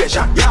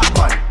equation. Yeah,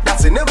 man,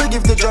 that's it. Never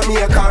give the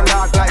Jamaican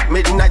dark like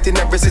midnight in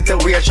every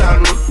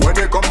situation. When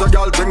they come to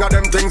girl, thing of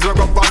them things we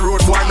go up on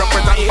road, wind up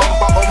with that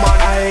bumper, oh man.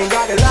 I ain't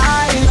gotta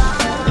lie.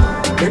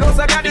 We don't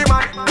say got the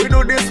man, we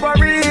do this for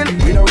real.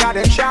 We don't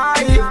gotta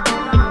shy.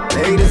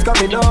 Ladies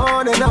coming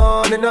on and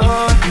on and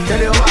on.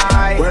 Tell you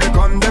why.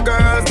 Welcome the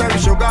girls, them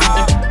sugar.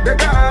 The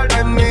girl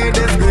them need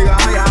this big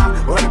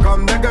higher.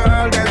 Welcome the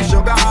girl, them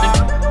sugar.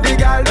 The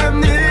girl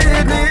them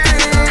need me.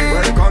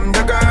 Welcome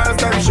the girls,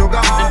 them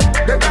sugar.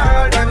 The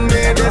girl them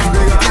need this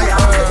big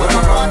higher.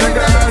 Welcome the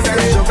girls,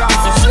 them sugar.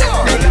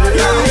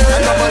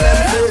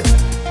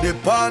 The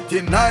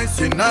party nice,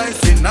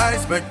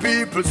 nice, make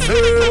people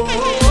say.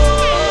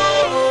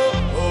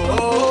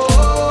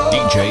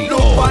 DJ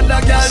Look on the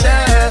girl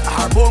there,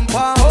 her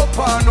bumper up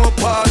and up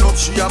and up.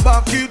 She a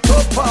back it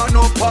up and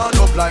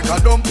up like a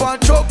dumper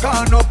choke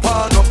and up.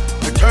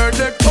 Me turn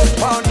leg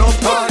up and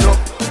up.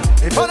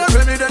 If I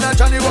don't me then I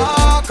Johnny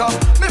Walker.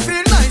 Me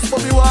feel nice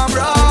but me warm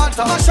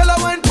rata. Mashallah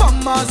when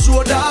mama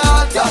show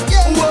that.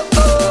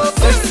 Whoa,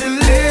 sexy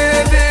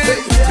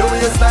lady, the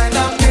waistline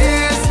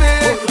amaze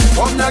me.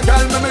 Come the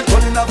girl me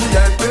turn in a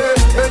VIP.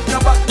 Bend your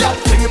back, yeah,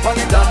 sing it on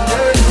the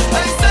dance.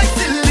 Hey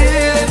sexy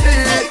lady,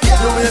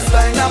 the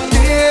waistline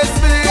amaze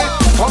me.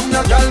 Come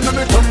the girl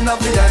me turn in a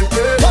VIP.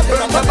 Bend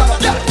your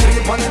back, yeah, sing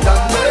it on the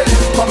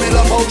dance. Come in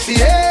love how she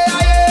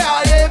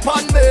yeah,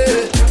 pon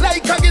me.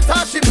 Like a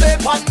guitar she play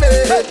pon me.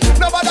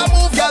 Nobody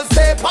move, girl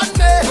stay pon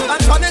me.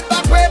 And turn it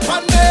back way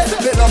pon me.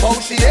 Me love how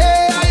she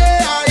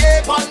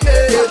yeah, pon me.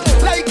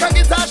 Like a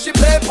guitar she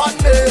play pon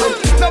me.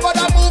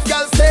 Nobody move,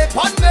 girl stay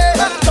pon me.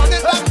 And turn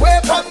it back way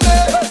pon me.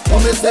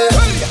 Come me say,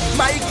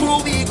 my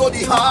crew we go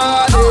the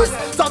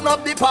hardest. Turn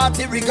up the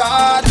party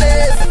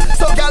regardless.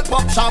 So girl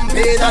pop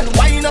champagne and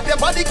wind up your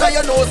body 'cause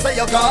you know say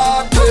you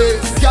got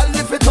this. Girl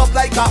lift it up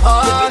like a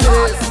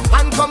harness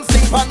and come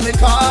sing pon me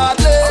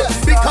cardless.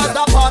 Because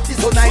the party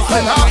so nice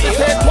and hard to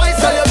say twice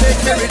so you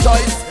make me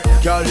rejoice.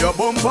 Girl, your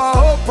bumper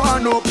up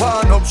and up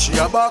and up. She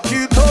a back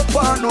it up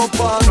and up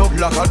and up.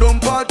 Like a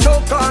dumper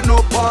chuck and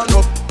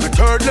up. Me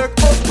third leg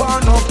up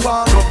and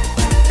up.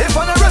 If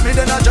I don't me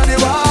then a Johnny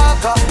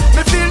Walker.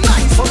 Me feel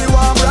nice for me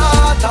warm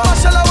rata.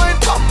 Mashallah when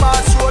come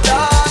and show that.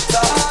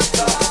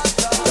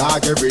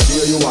 Like every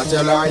day you want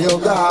tell her you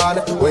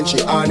God. When she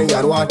honey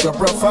and want your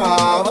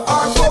profile.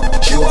 Her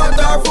fuck, she want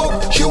her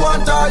fuck. She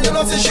want her, you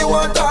know say she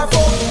want her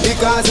fuck.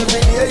 Because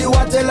every day you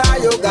want tell her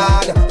you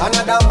God.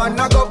 Another man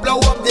a go blow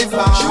up the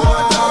fire. She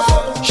want her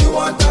fuck, she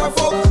want her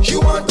fuck. She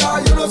want her,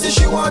 you know say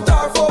she want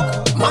her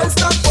fuck. Man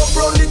stop fuck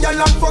round the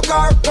girl and fuck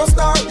her. No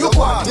star, you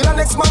want till the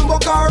next man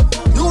book her.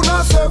 You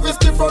not service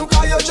different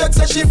 'cause your check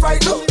say she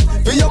frightened.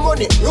 For your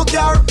money, you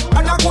care.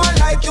 And I go on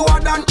like you are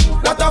done.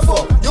 Not a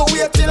fuck. You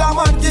wait till a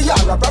man give you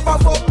a proper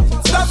fuck.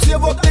 Stop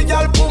save up the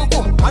girl boom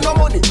boom. And no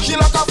money, she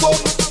like a fuck.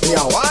 Me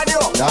a want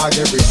you. Dog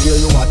every day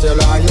you want tell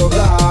her you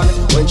glad.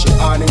 When she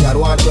honey and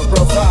want your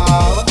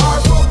profile.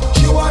 Her fuck,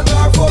 she want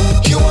her fuck.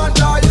 She want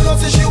her, you know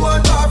say she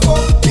want her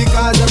fuck.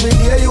 Because every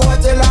day you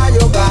want tell her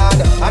you glad.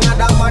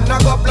 Another man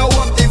a go blow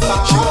up the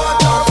fire. She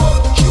want her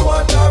fuck. She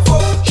want her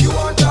fuck. She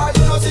want her,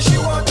 you know say she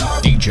want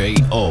her. DJ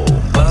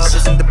OhMz. Bar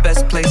isn't the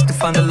best place to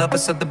find the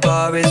lovers, so the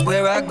bar is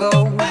where I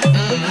go.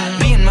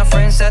 Me and my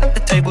friends sat at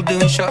the table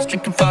doing shots,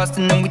 drinking fast,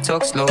 and then we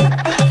talk slow.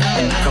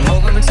 And come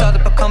over and start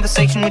up a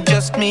conversation with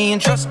just me,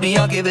 and trust me,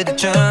 I'll give it a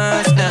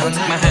chance. Now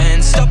take my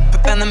hand, stop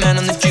it, and the man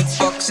on the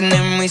jukebox, and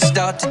then we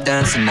start to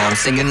dance. And now I'm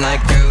singing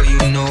like, girl, you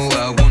know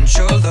I want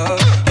your love.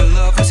 Your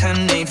love was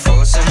handmade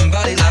for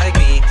somebody like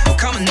me. Well,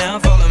 come on now,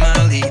 follow my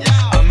lead.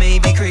 I may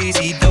be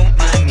crazy, don't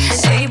mind me.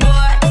 Hey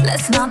boy,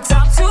 let's not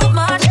talk too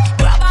much.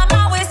 Grab on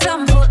my waist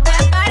and put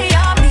that body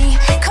on me.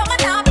 Come on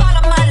now,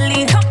 follow my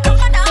lead. Come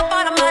on now,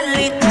 follow my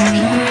lead.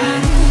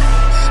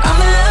 I'm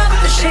in love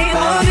with the shape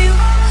of you.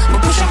 We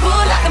push and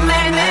pull like a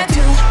magnet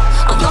do.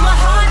 Although my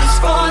heart is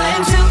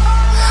falling too.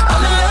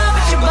 I'm in love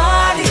with your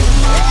body.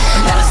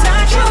 And last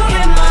night you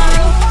in my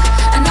room.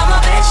 And now my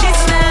bed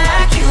sheets smell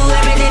like you.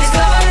 Every day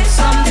discovering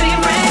something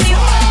brand new.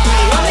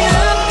 I'm in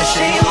love with the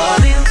shape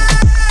of you.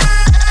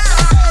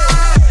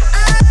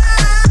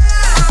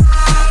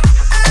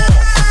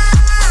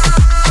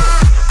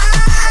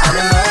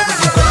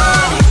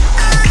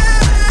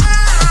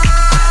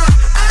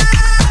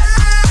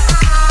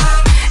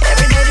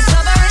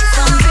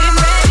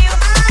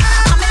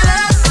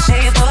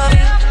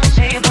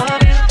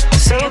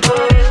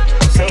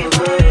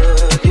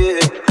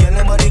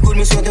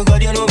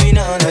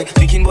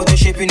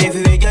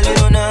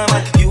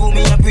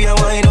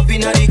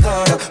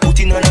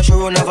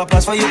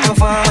 For you to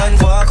find,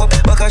 walk up,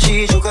 back a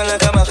she choke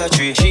like a maca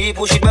tree. She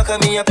push it back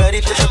at me, apply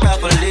the pressure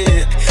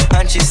properly.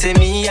 And she say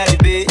me at the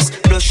base.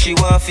 Plus she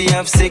want to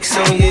have 6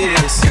 on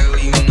years. Girl,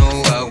 you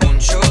know I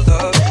want your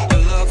love.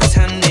 Your love was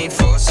handmade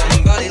for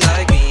somebody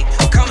like me.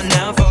 Come on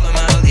now, follow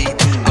my lead.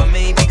 I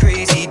may be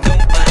crazy,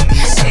 don't mind me.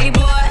 Hey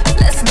boy,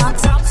 let's not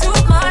talk too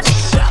much.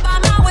 Grab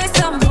on my waist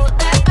and put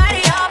that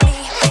body on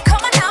me.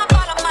 Come on now,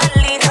 follow my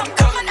lead.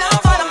 Come on now,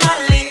 follow my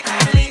lead.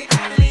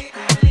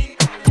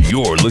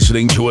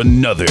 listening to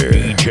another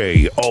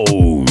DJ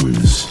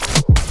OhMz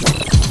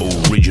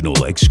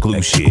original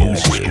exclusive.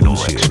 Searching,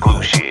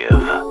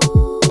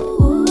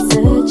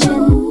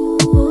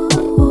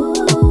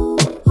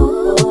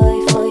 boy,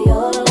 for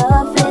your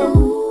loving.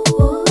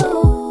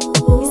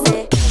 We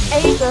say,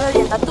 hey girl,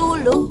 your tattoo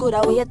look good,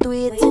 how you do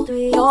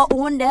it? Your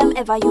own them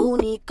ever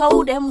unique.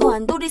 How them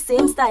one do the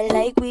same style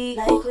like we.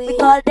 We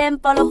call them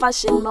follow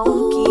fashion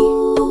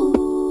monkey.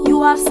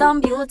 You have some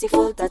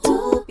beautiful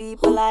tattoo,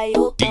 people. I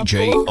hope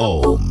DJ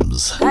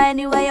OhMz.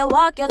 Anyway, you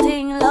walk your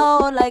thing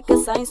low like a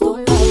sign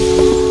stone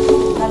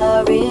love.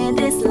 Coloring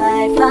this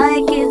life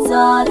like it's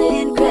all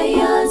in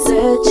crayon.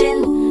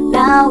 Searching,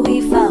 now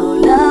we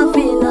found love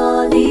in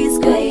all these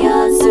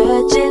crayons.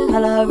 Searching,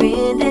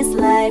 coloring this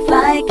life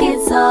like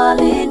it's all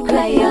in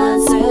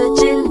crayon.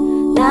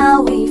 Searching,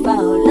 now we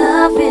found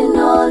love in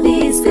all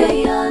these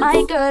crayons.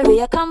 My girl, where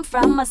you come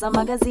from? As a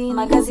magazine,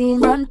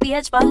 front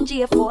page, pan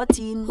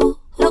G14.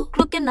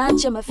 Looking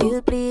at you, me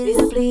feel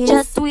pleased.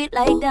 Just sweet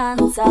like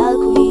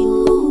dancehall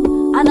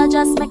queen. And I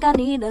just make a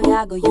needle,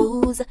 I go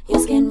use. Your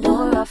skin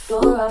no rough.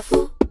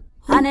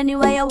 And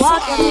anyway you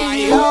walk, you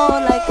thing low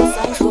like a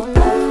sign for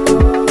love.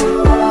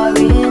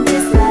 Coloring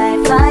this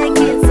life like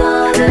it's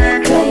all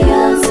in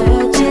crayon.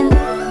 Searching,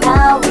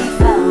 now we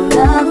found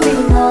love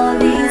in all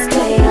these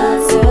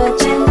crayons.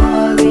 Searching,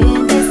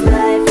 coloring this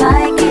life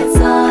like it's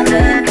all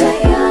in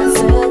crayon.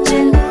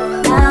 Searching,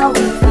 now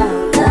we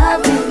found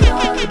love in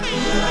all these.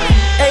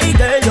 Hey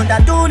girl, you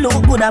that do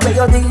look good at where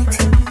you did.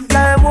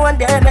 Girl, one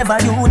them ever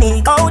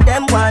unique. How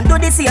them want do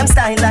the same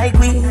style like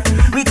we.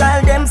 We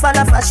call them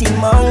follow fashion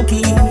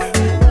monkey.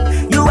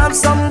 You have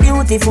some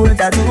beautiful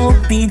tattoo,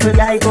 people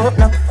like up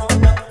now.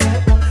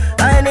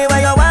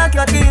 Anyway you walk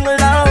your thing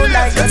loud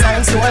like the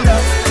signs to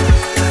love.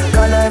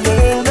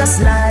 Coloring this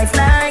life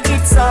like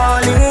it's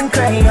all in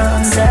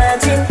crayon.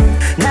 Searching,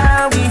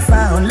 now we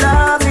found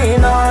love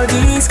in all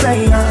these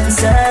crayons.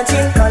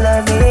 Searching,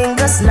 coloring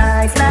this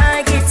life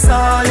like it's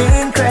all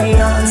in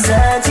crayon.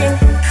 Searching,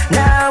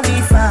 now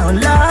we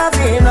found love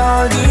in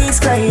all these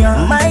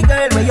crayons. My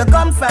girl, where you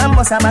come from?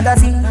 Must a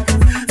magazine.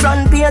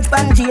 Front page,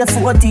 pan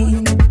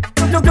G14.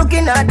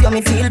 Looking at you,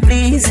 me feel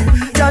pleased.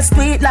 Just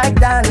sweet like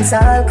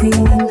dancehall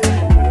queen.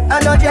 I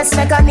know just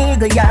like a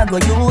nigga, ya go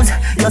use.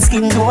 Your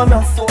skin no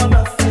rough.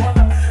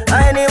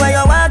 Anyway,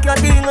 you walk your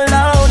thing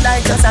loud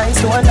like your signs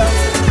to love.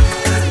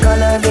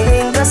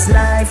 Coloring this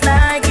life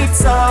like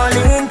it's all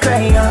in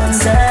crayon.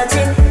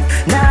 Searching,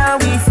 now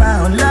we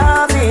found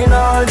love in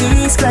all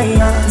these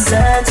crayons.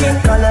 Searching,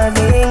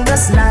 coloring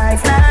this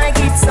life like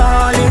it's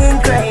all in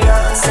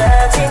crayon.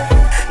 Searching,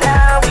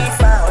 now we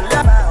found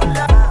love.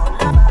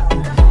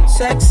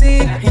 Sexy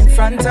in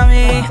front of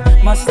me,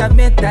 must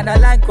admit that I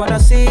like what I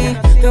see.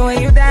 The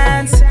way you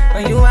dance,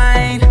 when you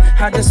whine,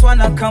 I just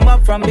wanna come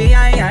up from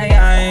behind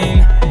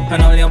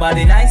and hold your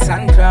body nice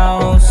and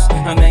close,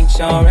 and make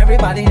sure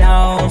everybody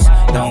knows.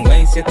 Don't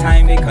waste your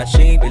time because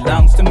she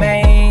belongs to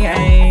me.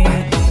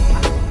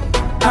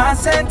 I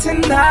said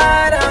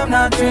tonight I'm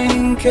not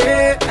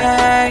drinking,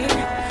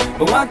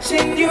 but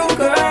watching you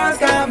girls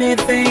got me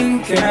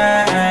thinking.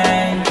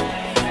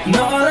 And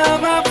all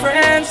of my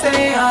friends,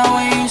 they are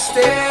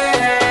wasted.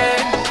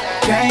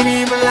 Can't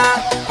even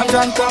lie, I'm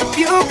drunk off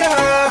you,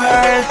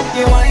 girl.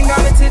 You ain't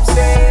got me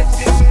tipsy.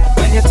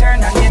 When you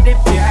turn and you dip,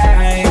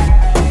 yeah.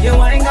 You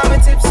ain't got me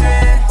tipsy.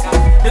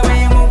 The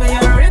way you move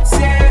your hips,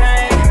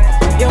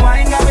 yeah. You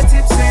ain't got me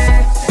tipsy.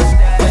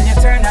 When you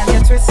turn and you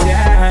twist,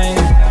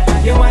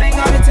 yeah. You ain't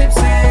got me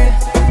tipsy.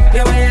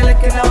 The way you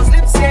licking those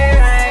lips,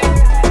 yeah.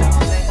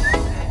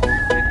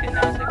 Licking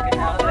those lips.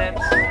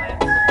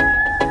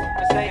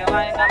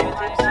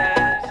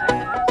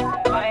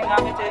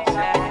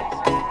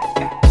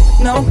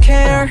 No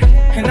care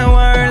in the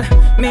world,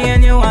 me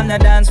and you on the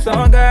dance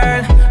floor,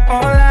 girl.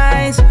 All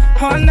eyes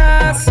on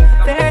us,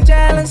 they're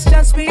jealous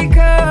just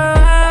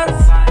because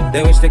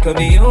they wish they could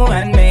be you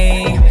and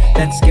me.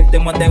 Let's give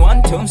them what they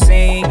want to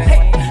see.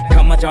 Hey,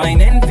 come on, join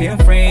in, feel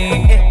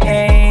free.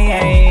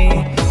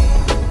 Hey.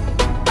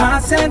 I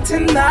said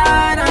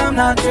tonight I'm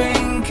not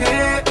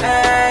drinking,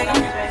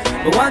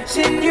 but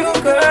watching you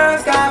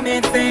girls got me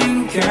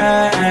thinking.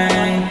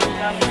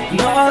 And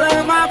all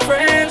of my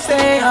friends,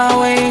 they are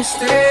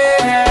wasted.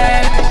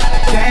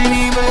 Can't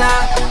even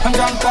lie, I'm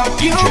drunk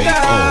off you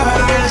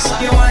girls.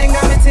 You ain't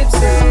got me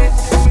tipsy.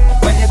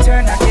 When you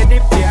turn and you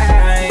dip,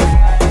 yeah.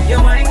 You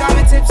ain't got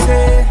me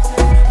tipsy.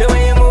 The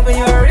way you move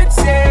your hips,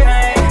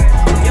 yeah.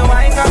 You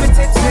ain't got me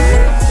tipsy.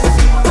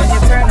 When you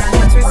turn and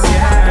you twist,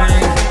 yeah.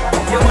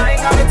 You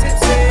ain't got me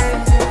tipsy.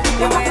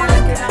 The way you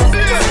look at me.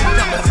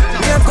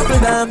 Yeah, couple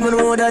dogs, man,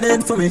 know that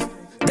it for me.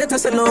 That I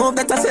say love,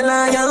 that I say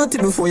loyalty.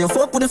 Before you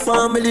fuck with the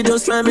family,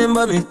 just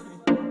remember me.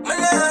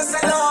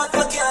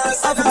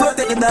 I feel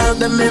protect the dog,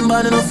 them member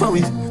enough for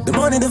we. The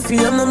money, the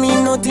fame, no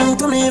mean nothing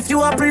to me. If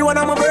you are pre one,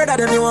 I'm a brother,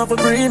 then you want to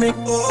free me.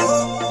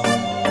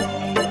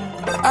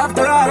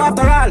 After all,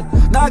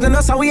 dog and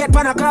us a wait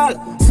pan a call.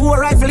 4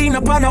 rifle in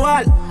upon a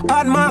wall.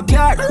 Hard mark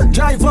yard,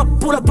 drive up,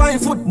 pull up on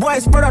foot.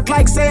 Boys spread out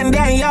like saying they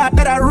ain't yard.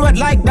 That I road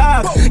like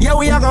dog. Yeah,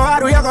 we a go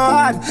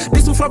hard.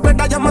 This will for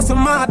bread, I must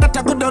mad. That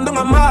I could down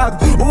a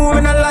mad. Who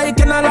me not like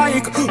and I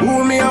like.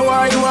 Who me a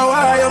why, you a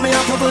why. You me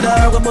a couple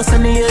dog, a bust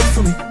in the head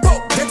for me.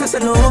 That I say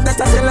love,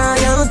 that I say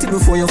loyalty.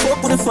 Before you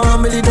fuck with the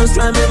family, just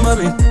try remember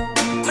me.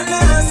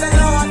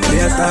 We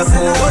a talk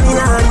about money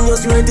and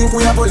just you think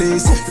we a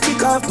police.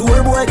 Kick off the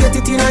world, boy, get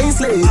it in a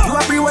slave. You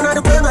a free one of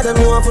the pen, I don't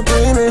know how to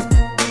pay me.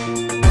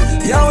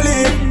 Yo,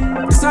 Lee,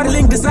 this are the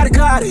link, this are the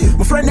card.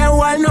 My friend there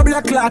while no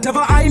black clot. Ever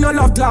I no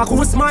love talk,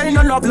 who smile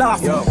no love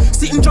laugh.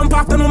 Sit and jump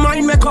after no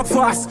mind make up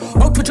fast.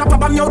 Out to drop a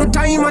bomb, yo, the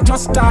time I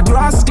just start.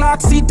 Ross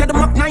clock, seat to the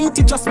Mach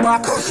 90 just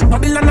back.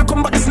 Babylon I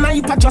come but the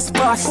sniper just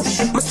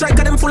pass. My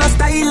striker them full of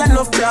style and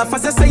of craft.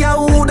 As I say,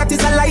 oh, that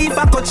is a life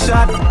I cut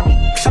shot.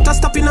 Shut a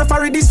stop in a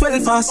furry this well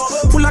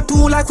fast. Full of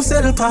tool like we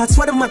sell parts.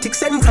 For the matic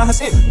send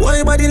class.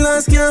 Why body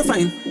last can't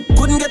find?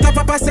 Couldn't get a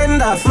proper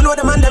send off. We know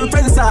them and them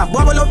friends off.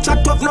 Bubble up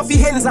chat up, no fi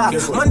hands off.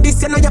 Man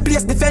this you know your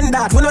place defend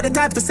that. We know the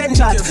type to send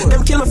shot.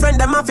 Them kill my friend,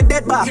 them off fi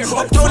dead back.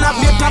 Uptown have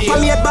me a top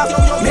and me head back.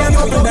 Me a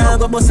couple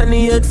dog, a bust in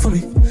the head for me.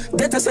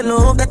 That I say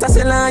love, that I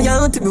say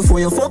loyalty. Before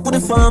you fuck with the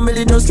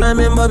family, just try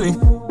remember me.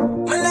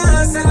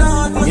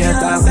 Yeah,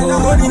 talk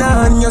about money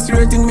now and you're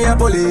rating me a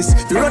police.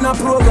 You run a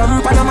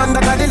program, Panama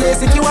that got the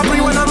lace. If you a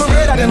free one, I'm a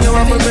better than you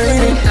have a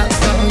brain.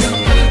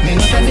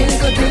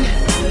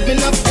 Me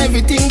love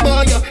everything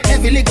boy, you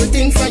every little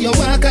thing from your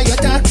walk and your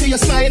talk to your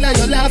smile and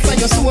your laugh and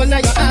your soul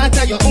and your heart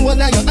and your whole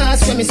and your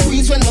ass. When me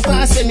squeeze, when me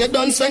pass, when you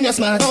dance, when you're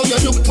smart. How you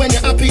look when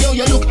you're happy, how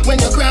you look when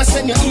you cross,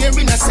 when you're here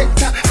in a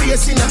sector,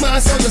 face in a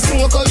mask. How you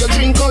smoke, how you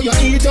drink, how you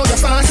eat, how you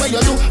fast. How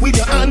you look with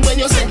your hand when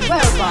you say,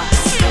 well, boss.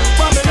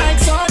 But me like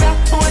soda,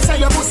 boy say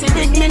your pussy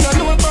big, me no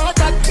know about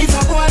that. If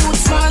a boy look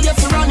small, you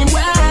fi run him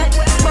wet.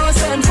 Boss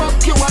and fuck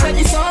you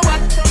already, so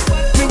what?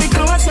 Me be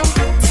close up,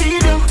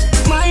 feed you,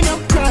 mind up,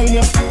 crying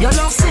you. Your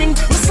love sing,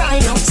 me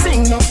sign up,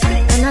 sing up.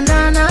 Na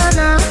na na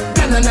na,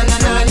 na na na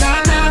na na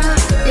na.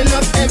 Me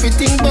love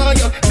everything boy,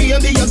 you.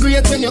 Baby you're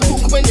great when you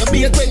cook, when you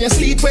bake, when you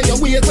sleep, when you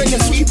wake, when you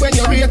sweep, when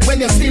you rake, when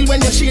you still, when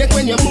you shake,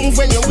 when you move,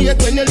 when you wait,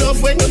 when you love,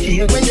 when you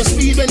hear, when you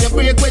speed, when you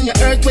break, when you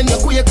hurt, when you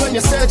quake, when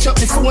you search up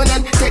the phone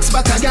and text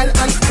back a gal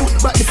and put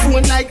back the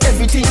phone like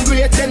everything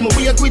great. Then me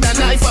wake with a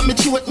knife and me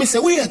chew it, me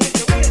say wait.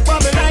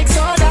 But me like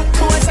soda,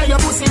 boy say your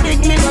pussy big,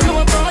 me no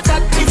know about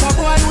that. If a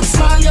boy look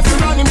small, you fi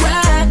run him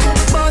wet.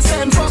 Boss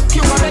and fuck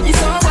you already,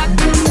 so what?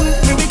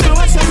 Me be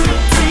close up,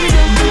 feed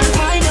him,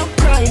 mind up,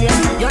 crying you.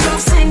 Your love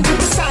sing,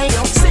 sign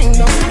up,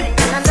 sing up.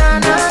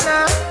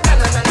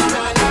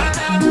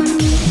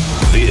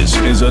 This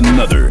is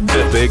another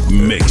epic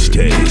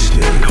mixtape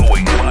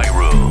going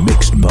viral.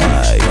 Mixed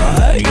by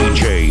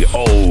DJ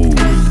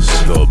OhMz,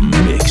 the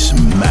Mix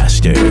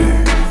Master. You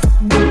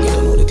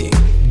don't know the thing,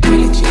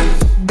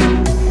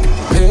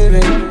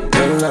 baby,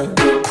 you're alive.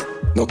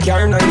 No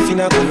car, knife in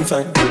a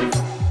gunfight.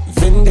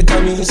 Vendetta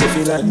means if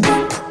you like.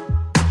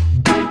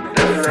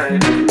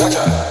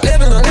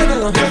 Level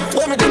on,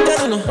 where me the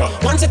devil no.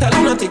 One set of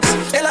lunatics,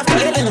 hell after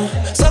hell no.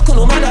 So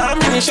no matter how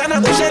many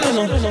shana go shell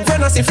no.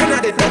 Friend I see friend I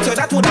did not, so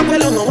that would have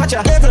well no. Watch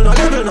ya, level no,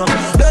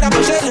 blood I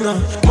go shell no.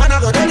 Man I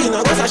go dead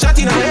no, cause I shot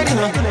in a head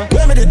no.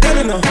 Where me the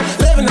devil no,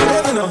 level no.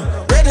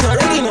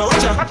 Ready no,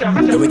 watch ya.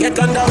 Then we get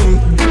gunned down,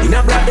 in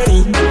a broad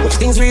day. Which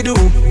things we do,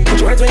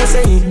 which words when you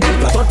say.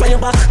 Flat out by your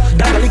back,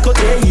 that a little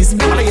days.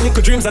 All of your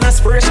little dreams and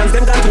aspirations,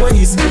 them gone to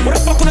waste. What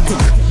the fuck on the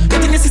think? You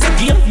think this is a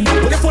game?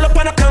 When they pull up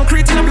on a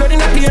concrete in a blood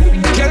in a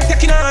plane. Girl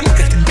taking a hand,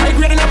 I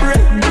grade in a brain.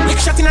 Lick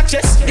shot in a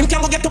chest, him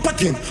can't go get up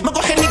again. Ma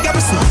go Henny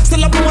Garrison,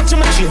 still up and watch him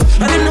a chain.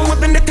 And him know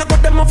weapon they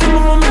got them off from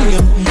my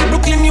million.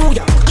 Brooklyn, New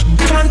York,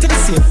 come on to the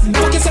scene.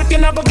 Fuck yourself, you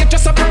never get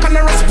yourself a can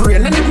or a spray.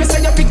 And if me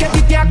say you pick it,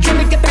 you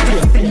actually get the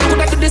plane. Could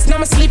I do this now,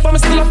 me sleep, I'm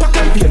still up a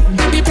campaign.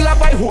 People have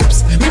high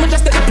hopes, me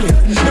just take the plane.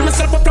 Me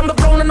myself up from the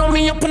ground and know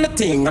me up on the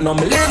thing. I know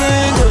me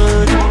living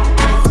good,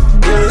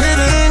 you're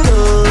living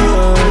good.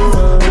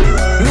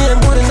 Me and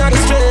Buddha not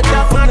straight,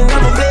 that man in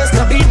my place.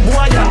 Now beat boy,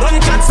 I gun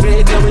chat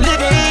straight. Yeah, we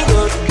living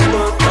good,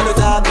 and the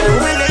dog been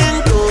willing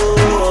to.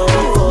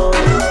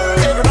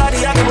 Everybody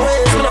have them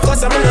ways, when of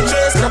course I'm in the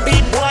trace. Now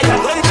beat boy, I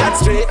gun chat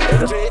straight.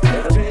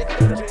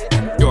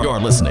 You're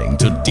listening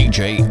to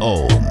DJ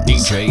OhMz.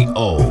 DJ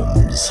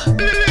OhMz.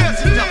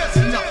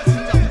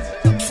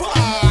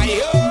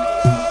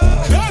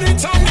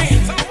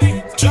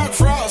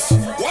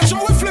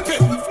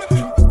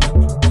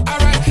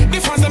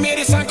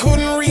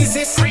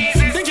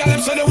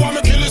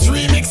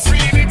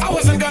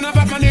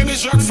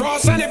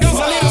 Frost and it goes a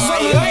little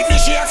something like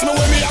this. She asked me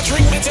when me a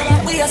drink, me tell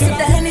her we are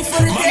the Henny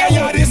for the day.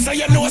 Yeah, this so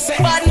you know say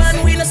bad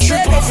man we no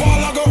strip and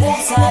fall I go walk.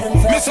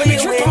 Me say me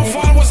trip and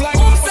fall was like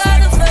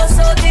inside and fell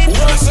so deep.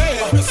 What I say?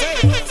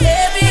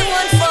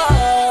 Everyone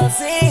falls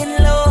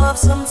in love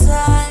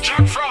sometimes.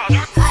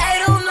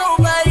 I don't know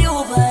about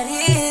you, but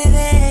it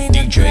ain't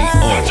DJ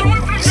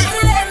OhMz.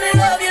 Let me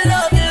love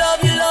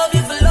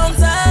you for a long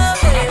time.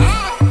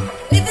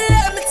 If you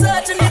let me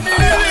touch and if you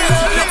let me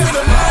love you to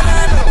the morning.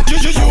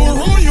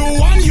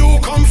 You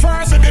come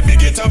first, baby,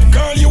 get up,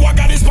 girl. You a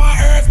goddess on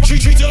earth. She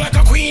treat you like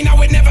a queen. I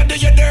would never do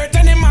you dirt.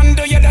 Any man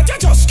do you that, you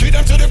just kill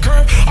them to the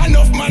curb.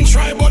 Enough man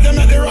try, but them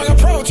at the wrong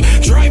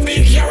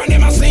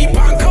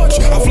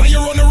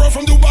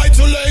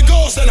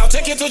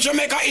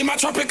Jamaica in my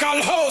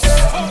tropical house.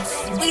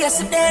 We are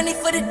so dandy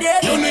for the day.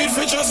 You need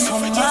for just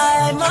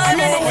my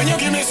remember when you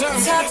give me some.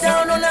 Top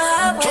down on the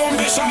highway. Don't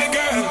be shy,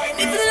 girl.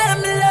 If you let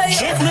me love you.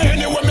 Check me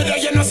anywhere me there,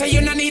 you know say you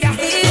no need a. Love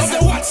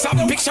the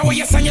WhatsApp picture where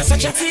you send you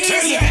such a.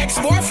 Tell your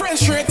ex-boyfriend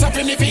straight up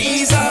and if he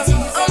ease up.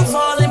 I'm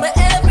falling, but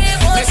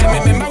everyone. Listen,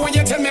 remember when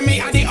you tell me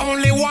I'm the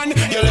only one.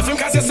 You left him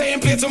cause you say him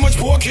play too much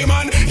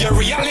Pokemon. You're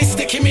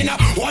realistic, him in a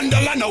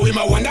 $1. Now him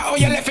a wonder how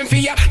you left him for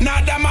ya.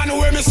 Not that man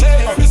where me say.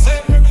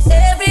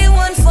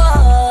 Everyone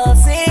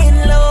falls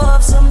in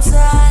love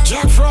sometimes.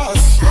 Jack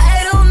Frost.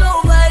 I don't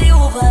know about you,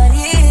 but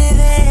it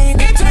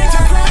ain't. It ain't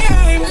a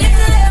crime. If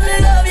you let me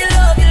love you,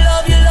 love you,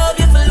 love you, love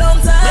you for a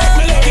long time. Let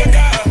me love you,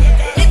 girl.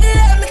 If you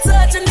let me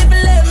touch and if you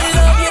let me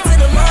love you to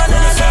the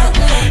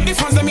morning. The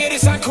fans that made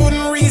this I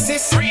couldn't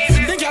resist.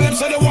 The girl them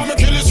said they want me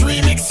kill this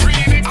remix.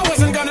 I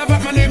wasn't gonna,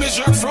 but my name is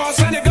Jack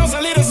Frost. And it goes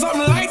a little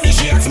something like this.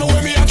 She asked me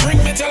where me I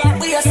drink, me tell her.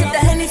 We are sip the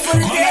Henny for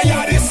the day.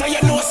 Yeah, this say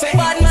you know say.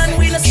 Bad man,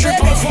 we not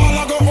Trip and fall,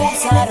 I go walk.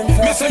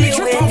 Me say me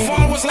trip and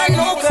fall was like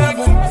no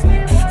carbon.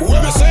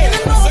 Where me say? I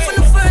know from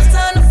the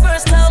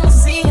first time I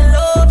see your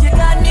love, you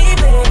got me,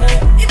 baby.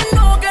 Even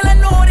though, girl, I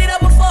know that I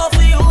would fall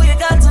for you, you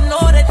got to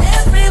know that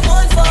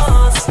everyone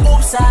falls.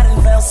 Oops, I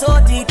done fell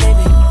so deep,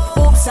 baby.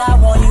 Oops, I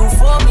want you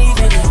for me,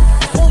 baby.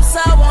 Oops,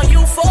 I want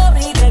you for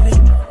me, baby.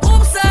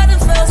 Oops, I done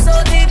fell so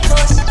deep,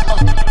 cause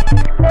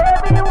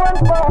everyone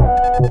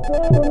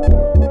falls.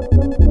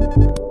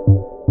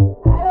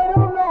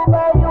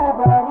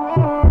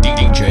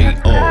 DJ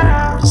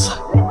OhMz.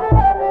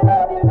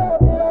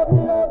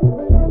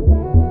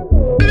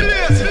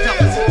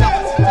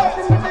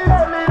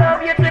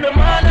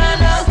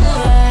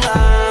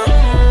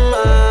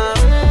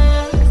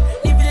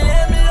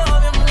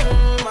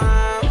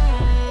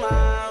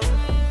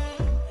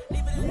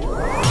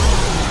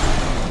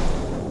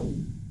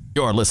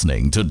 You're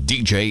listening to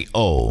DJ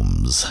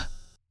OhMz.